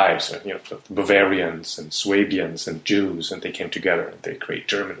tribes, the Bavarians and Swabians and Jews, and they came together and they create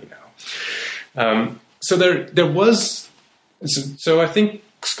Germany now. So there was, so I think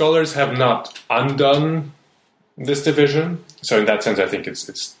scholars have not undone this division. So in that sense, I think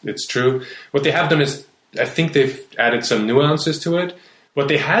it's true. What they have done is, I think they've added some nuances to it. What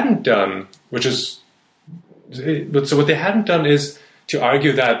they hadn't done, what they hadn't done is to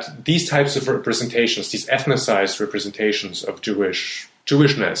argue that these types of representations, these ethnicized representations of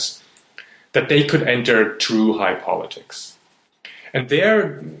Jewishness, that they could enter true high politics. And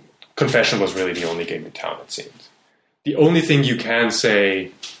their confession was really the only game in town, it seemed. The only thing you can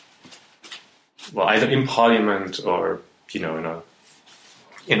say, either in Parliament or,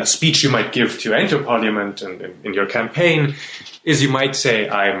 in a speech you might give to enter Parliament and in your campaign, is you might say,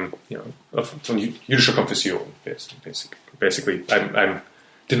 I'm, from jüdischer Konfession, basically, I'm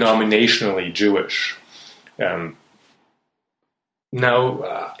denominationally Jewish.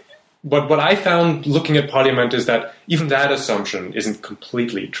 Now, what I found looking at Parliament is that even that assumption isn't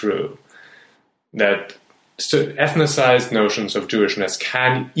completely true. That ethnicized notions of Jewishness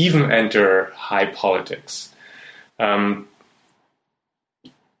can even enter high politics.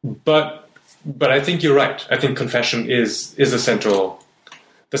 But I think you're right. I think confession is a central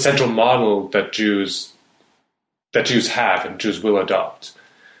the central model that Jews have and Jews will adopt.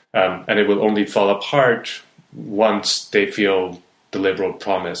 And it will only fall apart once they feel the liberal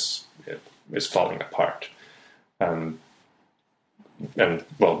promise is falling apart. And then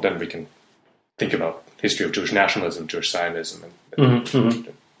we can think about history of Jewish nationalism, Jewish Zionism, and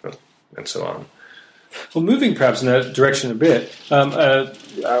so on. Well, moving perhaps in that direction a bit,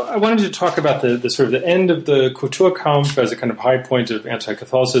 I wanted to talk about the sort of the end of the Kulturkampf as a kind of high point of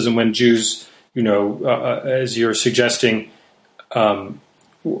anti-Catholicism, when Jews, as you're suggesting,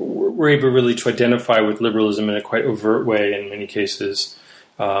 were able really to identify with liberalism in a quite overt way in many cases,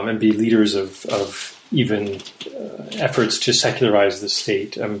 and be leaders of even efforts to secularize the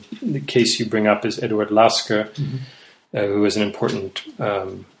state. The case you bring up is Eduard Lasker, who was an important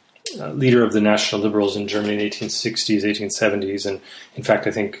leader of the National Liberals in Germany in the 1860s, 1870s, and in fact,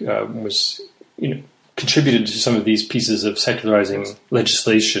 I think was contributed to some of these pieces of secularizing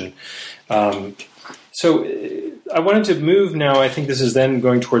legislation. So I wanted to move now. I think this is then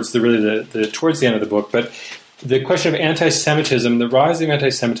going towards towards the end of the book, but the question of anti-Semitism, the rise of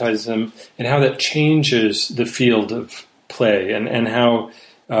anti-Semitism, and how that changes the field of play, and how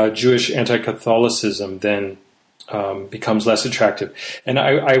Jewish anti-Catholicism then becomes less attractive. And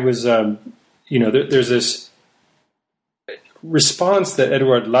I was, there's this response that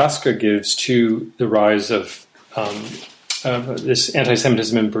Eduard Lasker gives to the rise of this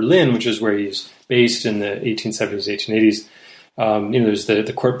anti-Semitism in Berlin, which is where he's based in the 1870s, 1880s. There's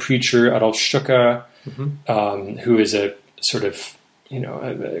the court preacher Adolf Stucker, who is a sort of,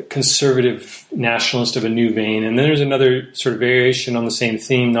 a conservative nationalist of a new vein. And then there's another sort of variation on the same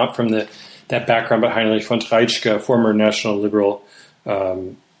theme, not from that background, but Heinrich von Treitschke, a former national liberal,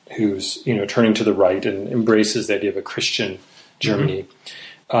 who's, turning to the right and embraces the idea of a Christian Germany.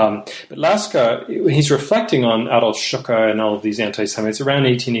 But Lasker, he's reflecting on Adolf Stucker and all of these anti-Semites around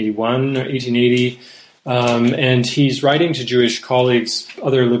 1881 or 1880, and he's writing to Jewish colleagues,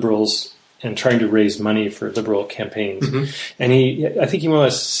 other liberals, and trying to raise money for liberal campaigns. And I think he more or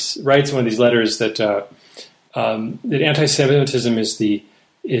less writes in one of these letters that anti-Semitism is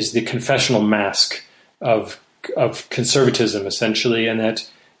the confessional mask of conservatism, essentially, and that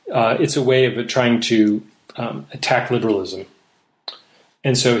it's a way of trying to attack liberalism.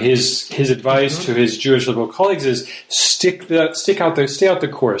 And so his advice to his Jewish liberal colleagues is stay out the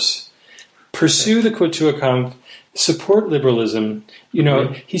course, pursue the Kulturkampf, support liberalism.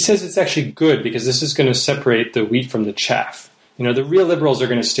 He says it's actually good because this is going to separate the wheat from the chaff. The real liberals are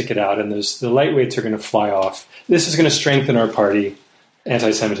going to stick it out, and the lightweights are going to fly off. This is going to strengthen our party,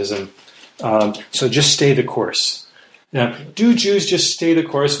 anti-Semitism. So just stay the course. Now, do Jews just stay the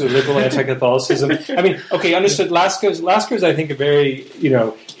course with liberal anti-Catholicism? I mean, okay, understood. Lasker's, I think, a very,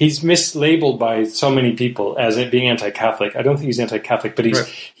 he's mislabeled by so many people as it being anti-Catholic. I don't think he's anti-Catholic, but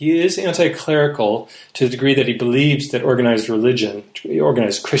he is anti-clerical to the degree that he believes that organized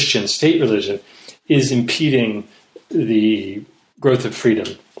Christian state religion is impeding the growth of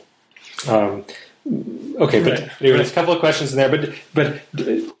freedom. Okay, but anyway, there's a couple of questions in there. But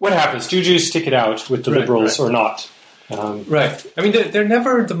what happens? Do Jews stick it out with the liberals or not? Right. I mean, they're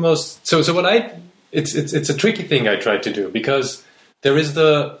never the most. So what it's a tricky thing I tried to do, because there is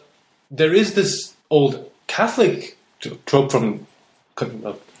this old Catholic trope from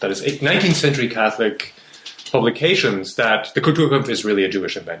that is 19th century Catholic publications that the Kulturkampf is really a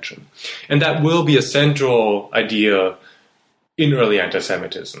Jewish invention, and that will be a central idea in early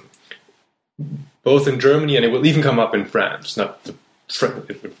anti-Semitism, both in Germany, and it will even come up in France.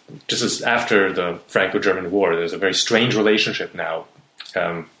 Just as after the Franco-German War, there's a very strange relationship now,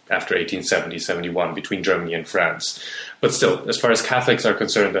 after 1870-71, between Germany and France. But still, as far as Catholics are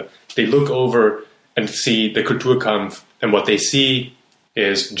concerned, they look over and see the Kulturkampf, and what they see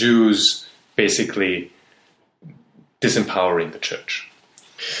is Jews basically disempowering the church.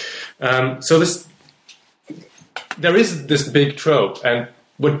 So there is this big trope, and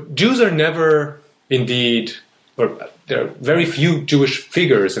what Jews are never indeed, or there are very few Jewish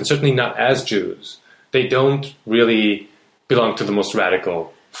figures, and certainly not as Jews. They don't really belong to the most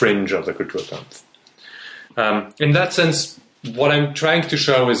radical fringe of the Kulturkampf. In that sense, what I'm trying to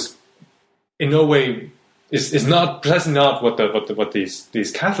show is, in no way, is not precisely not what these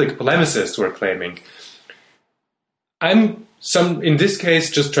Catholic polemicists were claiming. I'm in this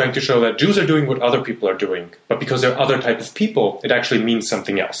case just trying to show that Jews are doing what other people are doing, but because they're other type of people, it actually means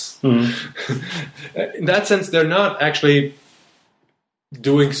something else. In that sense, they're not actually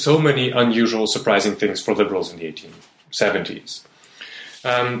doing so many unusual, surprising things for liberals in the 1870s.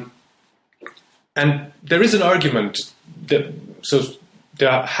 And there is an argument that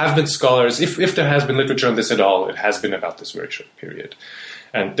there have been scholars, if there has been literature on this at all, it has been about this very short period.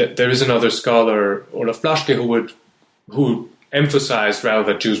 And there is another scholar, Olaf Blaschke, who emphasized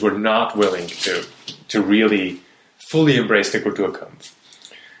rather that Jews were not willing to really fully embrace the Kulturkampf.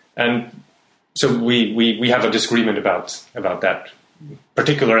 And so we have a disagreement about that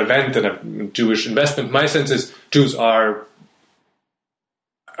particular event and a Jewish investment. My sense is Jews are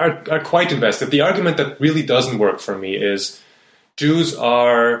quite invested. The argument that really doesn't work for me is Jews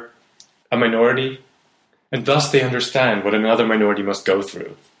are a minority, and thus they understand what another minority must go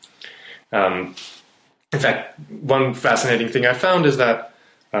through. In fact, one fascinating thing I found is that,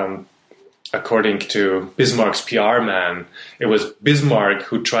 according to Bismarck's PR man, it was Bismarck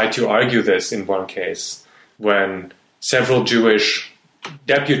who tried to argue this in one case when several Jewish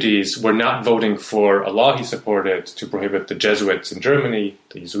deputies were not voting for a law he supported to prohibit the Jesuits in Germany,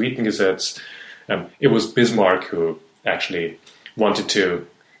 the Jesuitengesetz. It was Bismarck who actually wanted to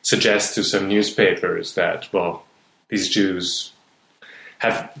suggest to some newspapers that, well, these Jews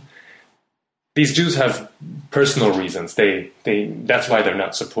have personal reasons. That's why they're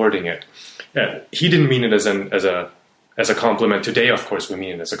not supporting it. He didn't mean it as a compliment. Today, of course, we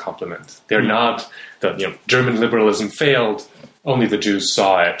mean it as a compliment. They're not German liberalism failed. Only the Jews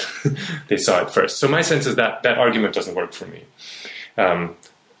saw it. They saw it first. So my sense is that argument doesn't work for me.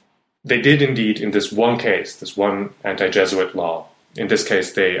 They did indeed, in this one case, this one anti-Jesuit law, in this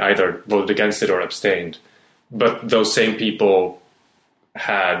case, they either voted against it or abstained. But those same people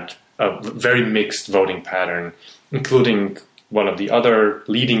had a very mixed voting pattern, including one of the other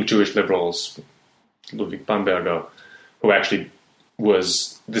leading Jewish liberals, Ludwig Bamberger, who actually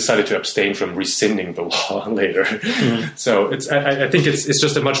decided to abstain from rescinding the law later. Mm. So I think it's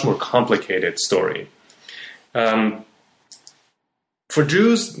just a much more complicated story. For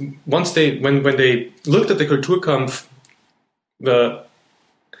Jews, when they looked at the Kulturkampf, the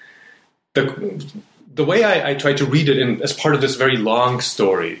way I try to read it as part of this very long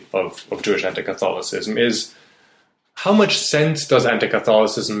story of Jewish anti-Catholicism is how much sense does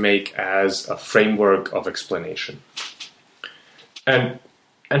anti-Catholicism make as a framework of explanation? And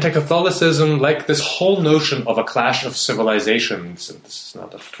anti-Catholicism, like this whole notion of a clash of civilizations, and this is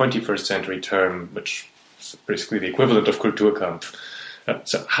not a 21st century term, which is basically the equivalent of Kulturkampf.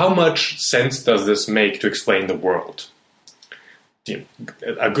 So how much sense does this make to explain the world?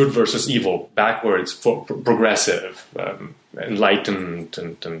 A good versus evil, backwards, progressive, enlightened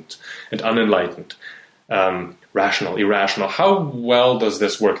and unenlightened, rational, irrational. How well does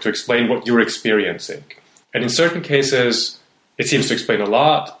this work to explain what you're experiencing? And in certain cases, it seems to explain a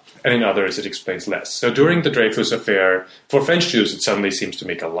lot, and in others, it explains less. So during the Dreyfus Affair, for French Jews, it suddenly seems to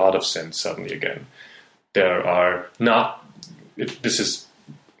make a lot of sense suddenly again. There are not...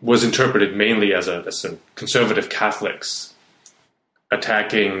 was interpreted mainly as a conservative Catholics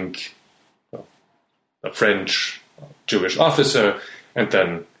attacking a French Jewish officer and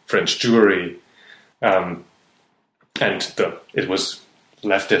then French Jewry, and it was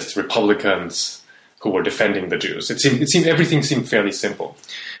leftist Republicans who were defending the Jews. It seemed everything seemed fairly simple.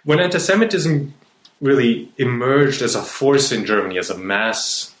 When anti-Semitism really emerged as a force in Germany, as a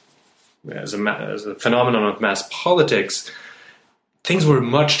phenomenon of mass politics, things were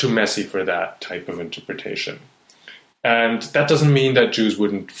much too messy for that type of interpretation. And that doesn't mean that Jews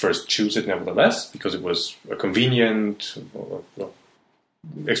wouldn't first choose it nevertheless, because it was a convenient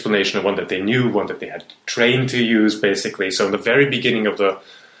explanation of one that they knew, one that they had trained to use, basically. So in the very beginning of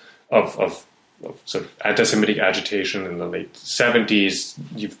sort of anti-Semitic agitation in the late 70s,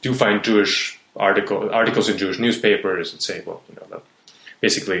 you do find Jewish articles in Jewish newspapers that say,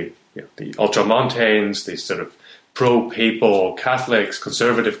 basically the ultramontanes, these sort of pro-papal Catholics,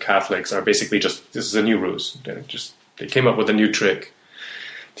 conservative Catholics are basically just, this is a new ruse. They came up with a new trick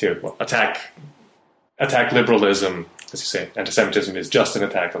to attack liberalism. As you say, anti-Semitism is just an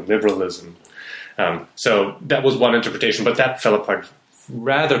attack on liberalism. So that was one interpretation, but that fell apart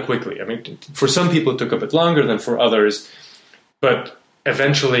rather quickly. I mean, for some people it took a bit longer than for others, but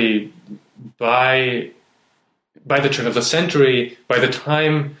eventually by the turn of the century, by the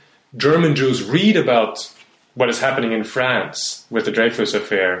time German Jews read about what is happening in France with the Dreyfus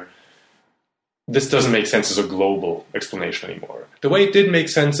Affair, this doesn't make sense as a global explanation anymore. The way it did make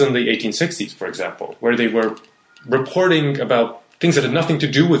sense in the 1860s, for example, where they were reporting about things that had nothing to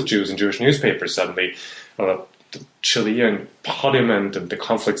do with Jews in Jewish newspapers suddenly, the Chilean parliament and the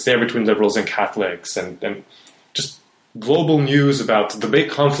conflicts there between liberals and Catholics, and just global news about the big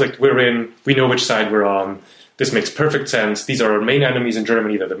conflict we're in, we know which side we're on, this makes perfect sense, these are our main enemies in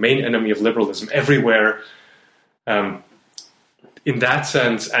Germany, they're the main enemy of liberalism everywhere. In that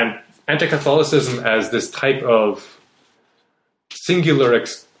sense, and anti-Catholicism as this type of singular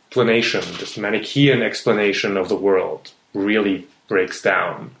explanation, this Manichaean explanation of the world, really breaks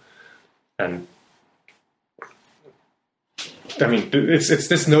down. And I mean, it's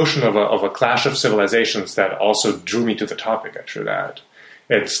this notion of a clash of civilizations that also drew me to the topic, I should add.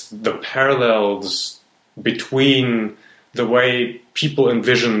 It's the parallels between the way people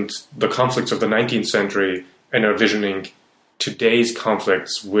envisioned the conflicts of the 19th century and are envisioning today's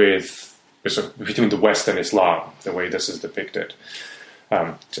conflicts between the West and Islam, the way this is depicted.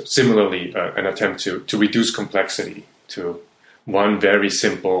 So similarly, an attempt to reduce complexity to one very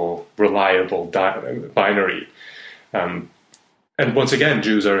simple, reliable binary. And once again,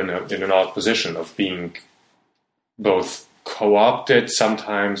 Jews are in an odd position of being both co-opted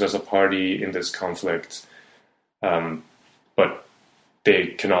sometimes as a party in this conflict, but they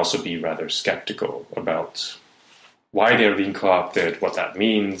can also be rather skeptical about why they're being co-opted, what that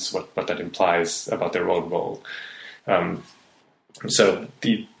means, what that implies about their own role. So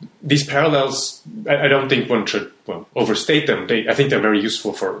these parallels, I don't think one should overstate them. I think they're very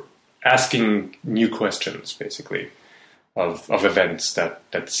useful for asking new questions, basically, of events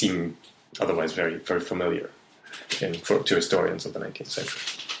that seem otherwise very, very familiar to historians of the 19th century.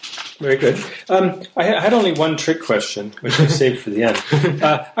 Very good. I had only one trick question, which I saved for the end.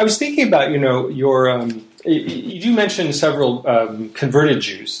 I was thinking about, your... you do mention several converted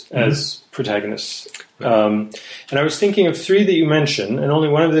Jews as protagonists. And I was thinking of three that you mentioned, and only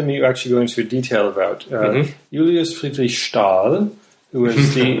one of them you actually go into detail about. Julius Friedrich Stahl, who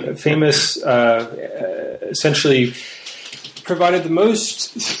was the famous, essentially provided the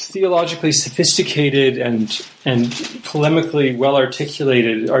most theologically sophisticated and polemically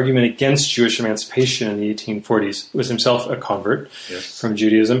well-articulated argument against Jewish emancipation in the 1840s, was himself a convert from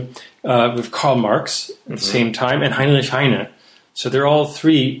Judaism, with Karl Marx at the same time, and Heinrich Heine. So they're all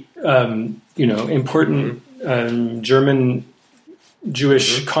three, important German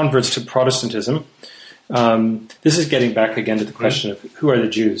Jewish converts to Protestantism. This is getting back again to the question of who are the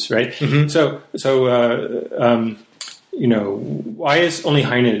Jews, right? Why is only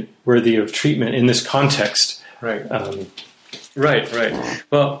Heine worthy of treatment in this context? Right. Right.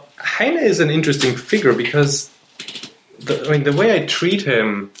 Well, Heine is an interesting figure because the way I treat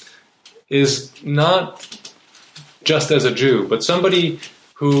him is not just as a Jew, but somebody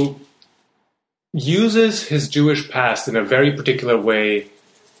who uses his Jewish past in a very particular way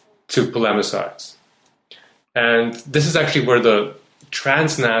to polemicize. And this is actually where the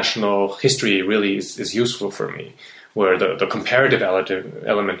transnational history really is useful for me, where the comparative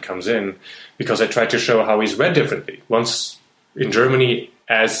element comes in, because I try to show how he's read differently. Once in Germany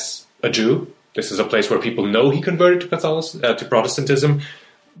as a Jew, this is a place where people know he converted to Protestantism.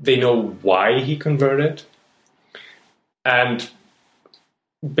 They know why he converted. And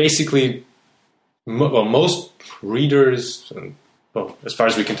basically, most readers, as far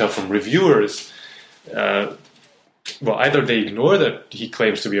as we can tell from reviewers, either they ignore that he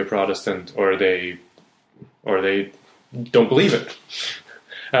claims to be a Protestant, or they don't believe it.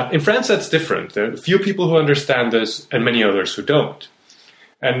 In France, that's different. There are few people who understand this, and many others who don't.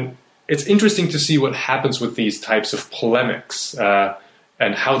 And it's interesting to see what happens with these types of polemics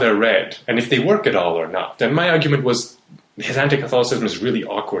and how they're read, and if they work at all or not. And my argument was his anti-Catholicism is really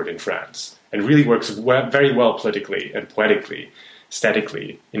awkward in France, and really works very well politically and poetically,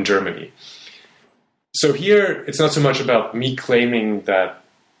 aesthetically in Germany. So here, it's not so much about me claiming that,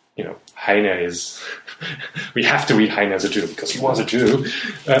 Heine is... we have to read Heine as a Jew because he was a Jew,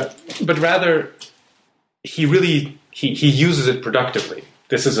 but rather he uses it productively.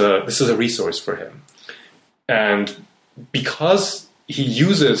 This is a resource for him, and because he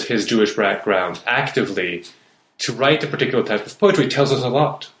uses his Jewish background actively to write a particular type of poetry, it tells us a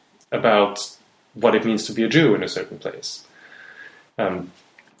lot about what it means to be a Jew in a certain place.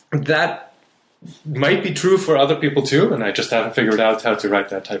 That might be true for other people too, and I just haven't figured out how to write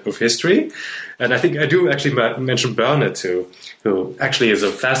that type of history. And I think I do actually mention Börne too, who actually is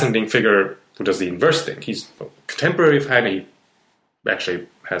a fascinating figure who does the inverse thing. He's a contemporary of Heine. He actually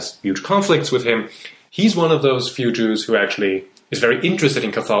has huge conflicts with him. He's one of those few Jews who actually is very interested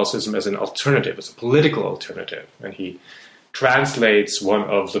in Catholicism as an alternative, as a political alternative. And he translates one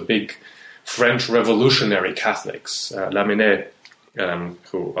of the big French revolutionary Catholics, Lamennais,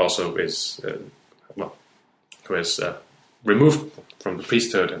 who also is removed from the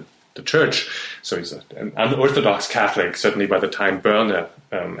priesthood and the church. So he's an unorthodox Catholic, certainly by the time Börne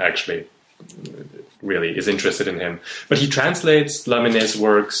actually really is interested in him. But he translates Lamennais'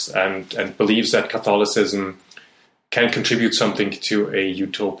 works and believes that Catholicism can contribute something to a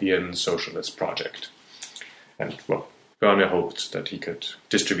utopian socialist project. And, Börne hoped that he could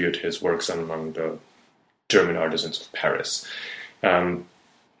distribute his works among the German artisans of Paris.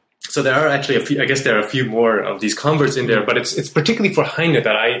 So there are actually a few. I guess there are a few more of these converts in there, but it's particularly for Heine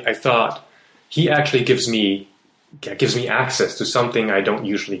that I thought he actually gives me access to something I don't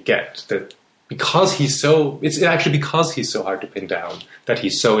usually get. That because it's actually because he's so hard to pin down that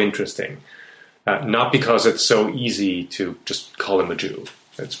he's so interesting, not because it's so easy to just call him a Jew.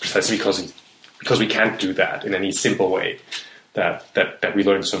 It's precisely because we can't do that in any simple way that we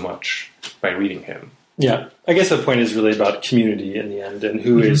learn so much by reading him. Yeah, I guess the point is really about community in the end, and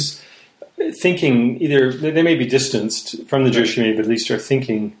who is thinking either they may be distanced from the Jewish community, but at least are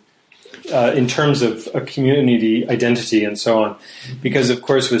thinking in terms of a community identity and so on. Because of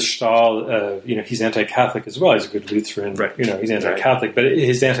course, with Stahl, he's anti-Catholic as well. He's a good Lutheran, right. He's anti-Catholic, but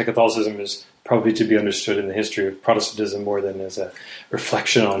his anti-Catholicism is probably to be understood in the history of Protestantism more than as a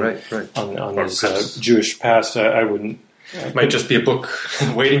reflection on his Jewish past. I wouldn't. It might just be a book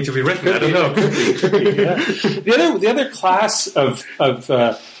waiting to be written. I don't know. Could be, yeah. The other class of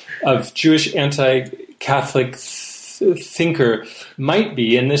Jewish anti-Catholic thinker might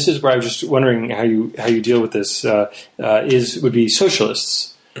be, and this is where I was just wondering how you deal with this, would be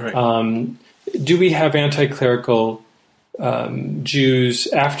socialists. Right. Do we have anti-clerical Jews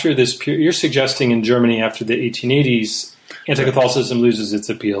after this period? You're suggesting in Germany after the 1880s, anti-Catholicism loses its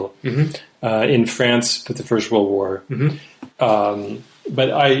appeal. Mm-hmm. In France with the First World War. Mm-hmm.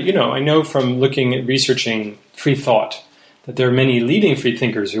 But I know from looking at researching free thought that there are many leading free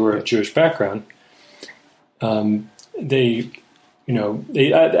thinkers who are of Jewish background. I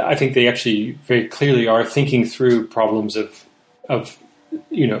think they actually very clearly are thinking through problems of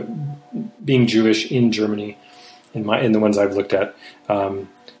being Jewish in Germany in the ones I've looked at.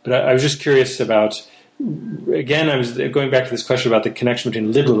 But I was just curious about. Again, I was going back to this question about the connection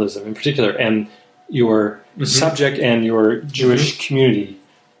between liberalism, in particular, and your subject and your Jewish community.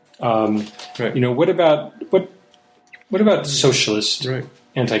 Right. What about socialist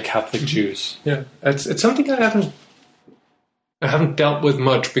anti-Catholic Jews? Yeah, it's something I haven't dealt with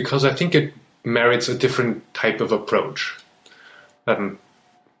much because I think it merits a different type of approach. I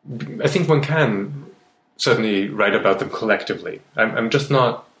think one can certainly write about them collectively. I'm just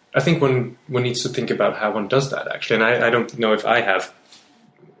not. I think one needs to think about how one does that, actually. And I don't know if I have.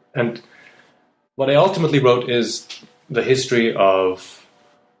 And what I ultimately wrote is the history of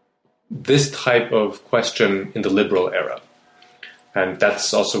this type of question in the liberal era. And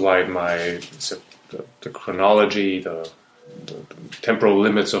that's also why the chronology, the temporal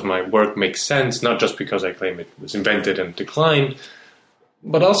limits of my work make sense, not just because I claim it was invented and declined,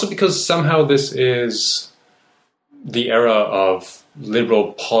 but also because somehow this is the era of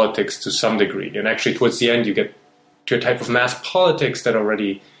liberal politics to some degree. And actually, towards the end, you get to a type of mass politics that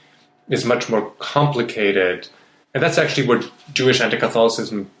already is much more complicated. And that's actually where Jewish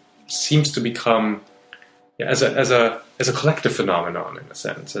anti-Catholicism seems to become, as a collective phenomenon, in a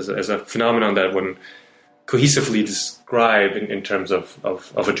sense, as a phenomenon that one cohesively describe in terms of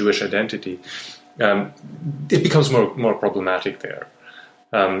a Jewish identity. It becomes more problematic there.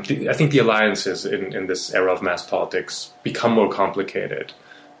 I think the alliances in this era of mass politics become more complicated.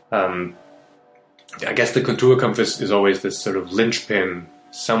 I guess the Kulturkampf is always this sort of linchpin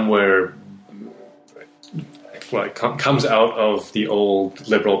somewhere. Well, it comes out of the old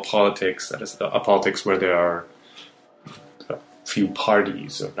liberal politics, that is a politics where there are a few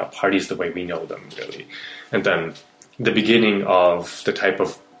parties, or not parties the way we know them, really. And then the beginning of the type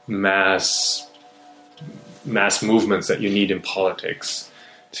of mass movements that you need in politics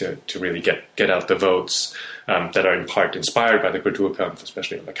to really get out the votes that are in part inspired by the Kulturkampf,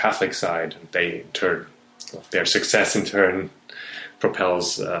 especially on the Catholic side. And they, in turn, their success in turn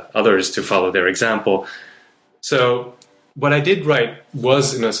propels others to follow their example. So what I did write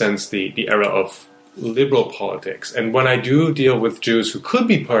was, in a sense, the era of liberal politics. And when I do deal with Jews who could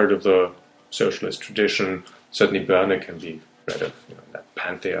be part of the socialist tradition, certainly Börne can be read of that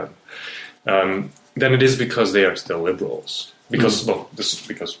pantheon, then it is because they are still liberals. Because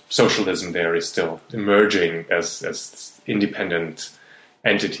because socialism there is still emerging as independent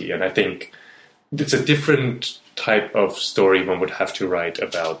entity, and I think it's a different type of story one would have to write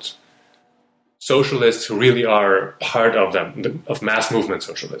about socialists who really are part of of mass movement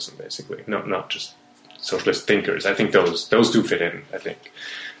socialism, basically, not just socialist thinkers. I think those do fit in. I think,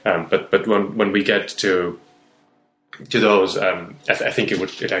 but when we get to those, I think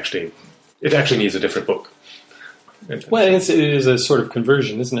it actually needs a different book. Well, it is a sort of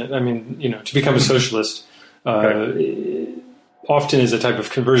conversion, isn't it? I mean, to become a socialist often is a type of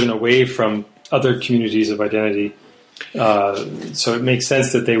conversion away from other communities of identity. So it makes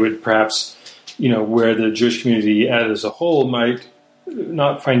sense that they would perhaps, where the Jewish community as a whole might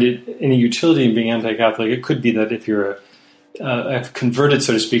not find it any utility in being anti-Catholic. It could be that if you're have converted,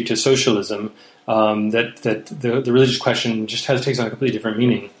 so to speak, to socialism, that the religious question just takes on a completely different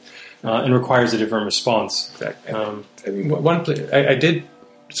meaning and requires a different response. Exactly. I mean, I did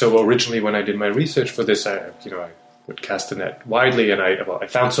so originally when I did my research for this. I would cast the net widely, and I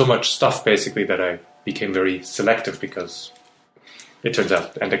found so much stuff basically that I became very selective, because it turns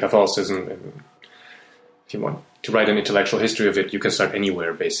out anti-Catholicism, if you want to write an intellectual history of it, you can start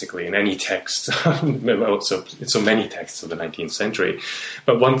anywhere, basically, in any text. Also, it's so many texts of the 19th century.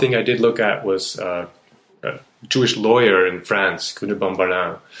 But one thing I did look at was a Jewish lawyer in France, Cunebaum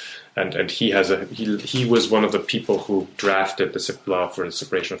Barlin, and he was one of the people who drafted the law for the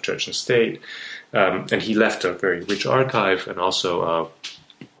separation of church and state, and he left a very rich archive and also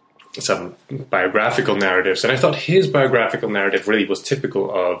some biographical narratives. And I thought his biographical narrative really was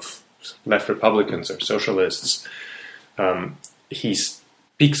typical of left Republicans or socialists. He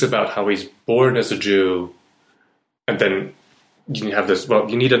speaks about how he's born as a Jew, and then you have this,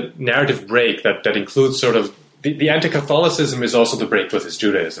 you need a narrative break that includes sort of, the anti-Catholicism is also the break with his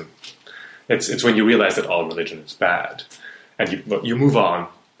Judaism. It's when you realize that all religion is bad, and you move on.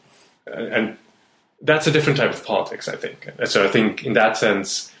 And that's a different type of politics, I think. So I think in that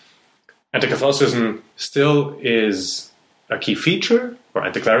sense, anti-Catholicism still is a key feature, or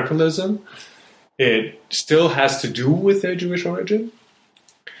anti-clericalism. It still has to do with their Jewish origin,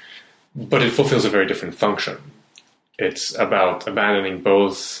 but it fulfills a very different function. It's about abandoning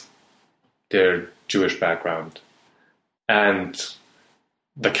both their Jewish background and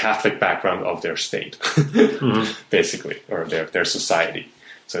the Catholic background of their state, basically, or their society.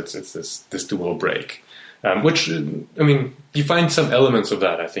 So it's this dual break, which, I mean, you find some elements of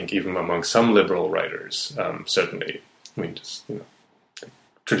that, I think, even among some liberal writers, certainly. I mean, just,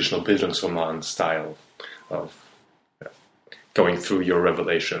 traditional Bildungsroman style of going through your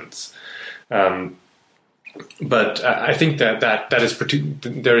revelations. But I think that is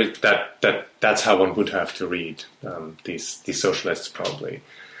that's how one would have to read these socialists, probably.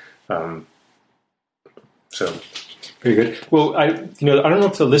 So very good. Well, I don't know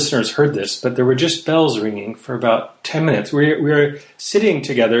if the listeners heard this, but there were just bells ringing for about 10 minutes. We were sitting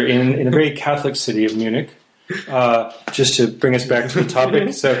together in a very Catholic city of Munich. Just to bring us back to the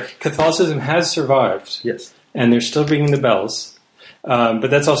topic, so Catholicism has survived, yes, and they're still ringing the bells. But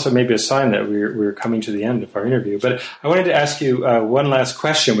that's also maybe a sign that we're coming to the end of our interview. But I wanted to ask you one last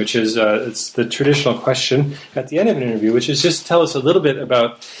question, which is it's the traditional question at the end of an interview, which is just tell us a little bit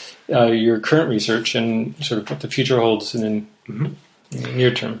about your current research and sort of what the future holds in the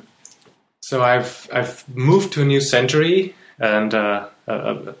near term. So I've moved to a new century and a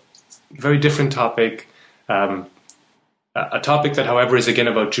very different topic. A topic that, however, is again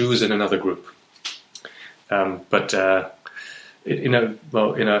about Jews in another group, but in a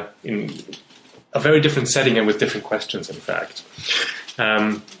very different setting and with different questions, in fact.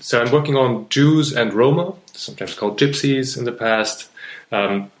 So I'm working on Jews and Roma, sometimes called Gypsies in the past,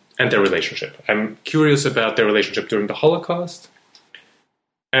 and their relationship. I'm curious about their relationship during the Holocaust,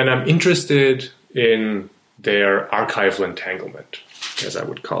 and I'm interested in their archival entanglement, as I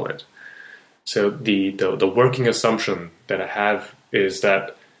would call it. So the working assumption that I have is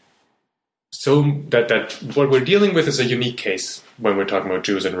that what we're dealing with is a unique case when we're talking about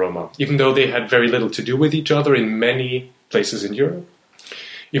Jews and Roma, even though they had very little to do with each other in many places in Europe,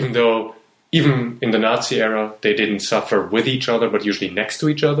 even though even in the Nazi era they didn't suffer with each other but usually next to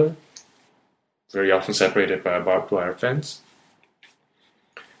each other, very often separated by a barbed wire fence.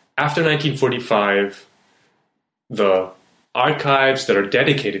 After 1945, the archives that are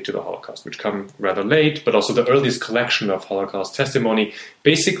dedicated to the Holocaust, which come rather late, but also the earliest collection of Holocaust testimony,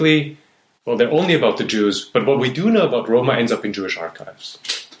 basically, well, they're only about the Jews, but what we do know about Roma ends up in Jewish archives.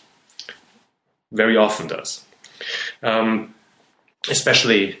 Very often does.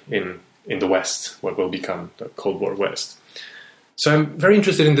 Especially in the West, what will become the Cold War West. So I'm very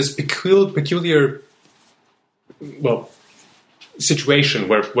interested in this peculiar situation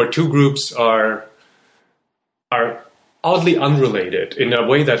where two groups are oddly unrelated in a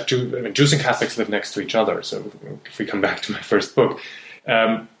way that Jews and Catholics live next to each other. So if we come back to my first book,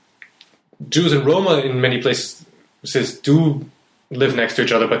 Jews and Roma in many places do live next to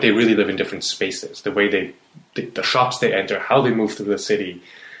each other, but they really live in different spaces. The way the shops they enter, how they move through the city,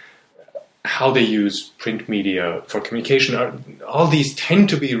 how they use print media for communication, all these tend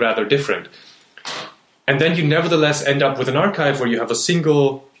to be rather different. And then you nevertheless end up with an archive where you have a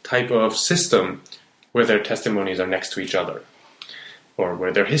single type of system where their testimonies are next to each other, or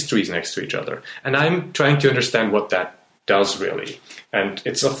where their history is next to each other. And I'm trying to understand what that does really. And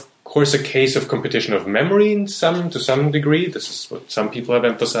it's of course a case of competition of memory to some degree. This is what some people have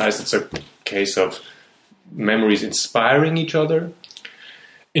emphasized. It's a case of memories inspiring each other.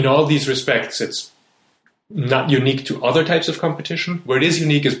 In all these respects, it's not unique to other types of competition. Where it is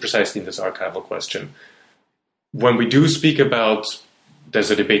unique is precisely in this archival question. When we do speak about,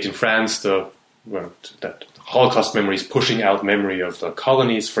 there's a debate in France, that Holocaust memories pushing out memory of the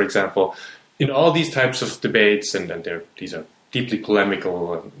colonies, for example. In all these types of debates, and these are deeply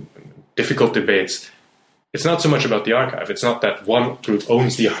polemical and difficult debates, it's not so much about the archive. It's not that one group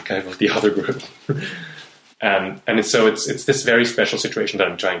owns the archive of the other group. So it's this very special situation that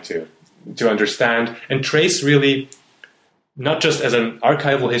I'm trying to understand and trace, really, not just as an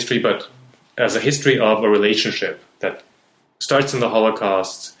archival history, but as a history of a relationship that starts in the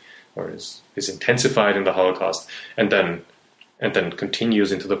Holocaust, or is intensified in the Holocaust, and then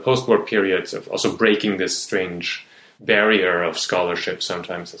continues into the post-war periods, of also breaking this strange barrier of scholarship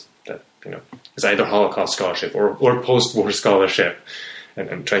sometimes that is either Holocaust scholarship or post-war scholarship,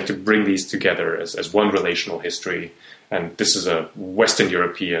 and trying to bring these together as one relational history. And this is a Western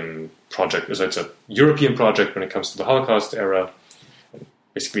European project. So it's a European project when it comes to the Holocaust era,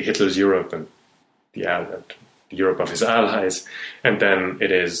 basically Hitler's Europe and the Europe of his allies. And then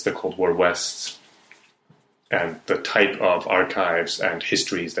it is the Cold War West and the type of archives and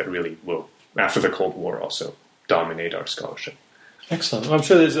histories that really will, after the Cold War, also dominate our scholarship. Excellent. Well, I'm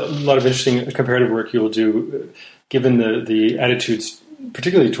sure there's a lot of interesting comparative work you will do, given the attitudes,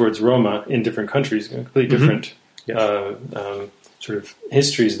 particularly towards Roma in different countries, completely different sort of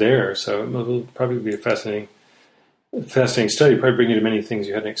histories there. So it will probably be a fascinating study. Probably bring you to many things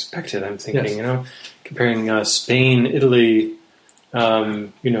you hadn't expected. I'm thinking, comparing Spain, Italy.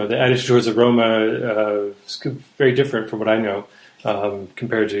 The attitude towards the Roma is very different from what I know,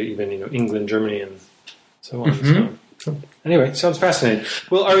 compared to even England, Germany, and so on. So anyway, sounds fascinating.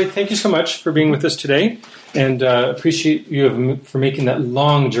 Well, Ari, thank you so much for being with us today, and appreciate you for making that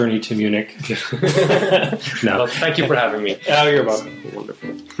long journey to Munich. Well, thank you for having me. Oh, you're welcome. Wonderful.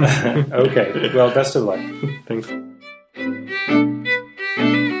 Okay. Well, best of luck. Thanks.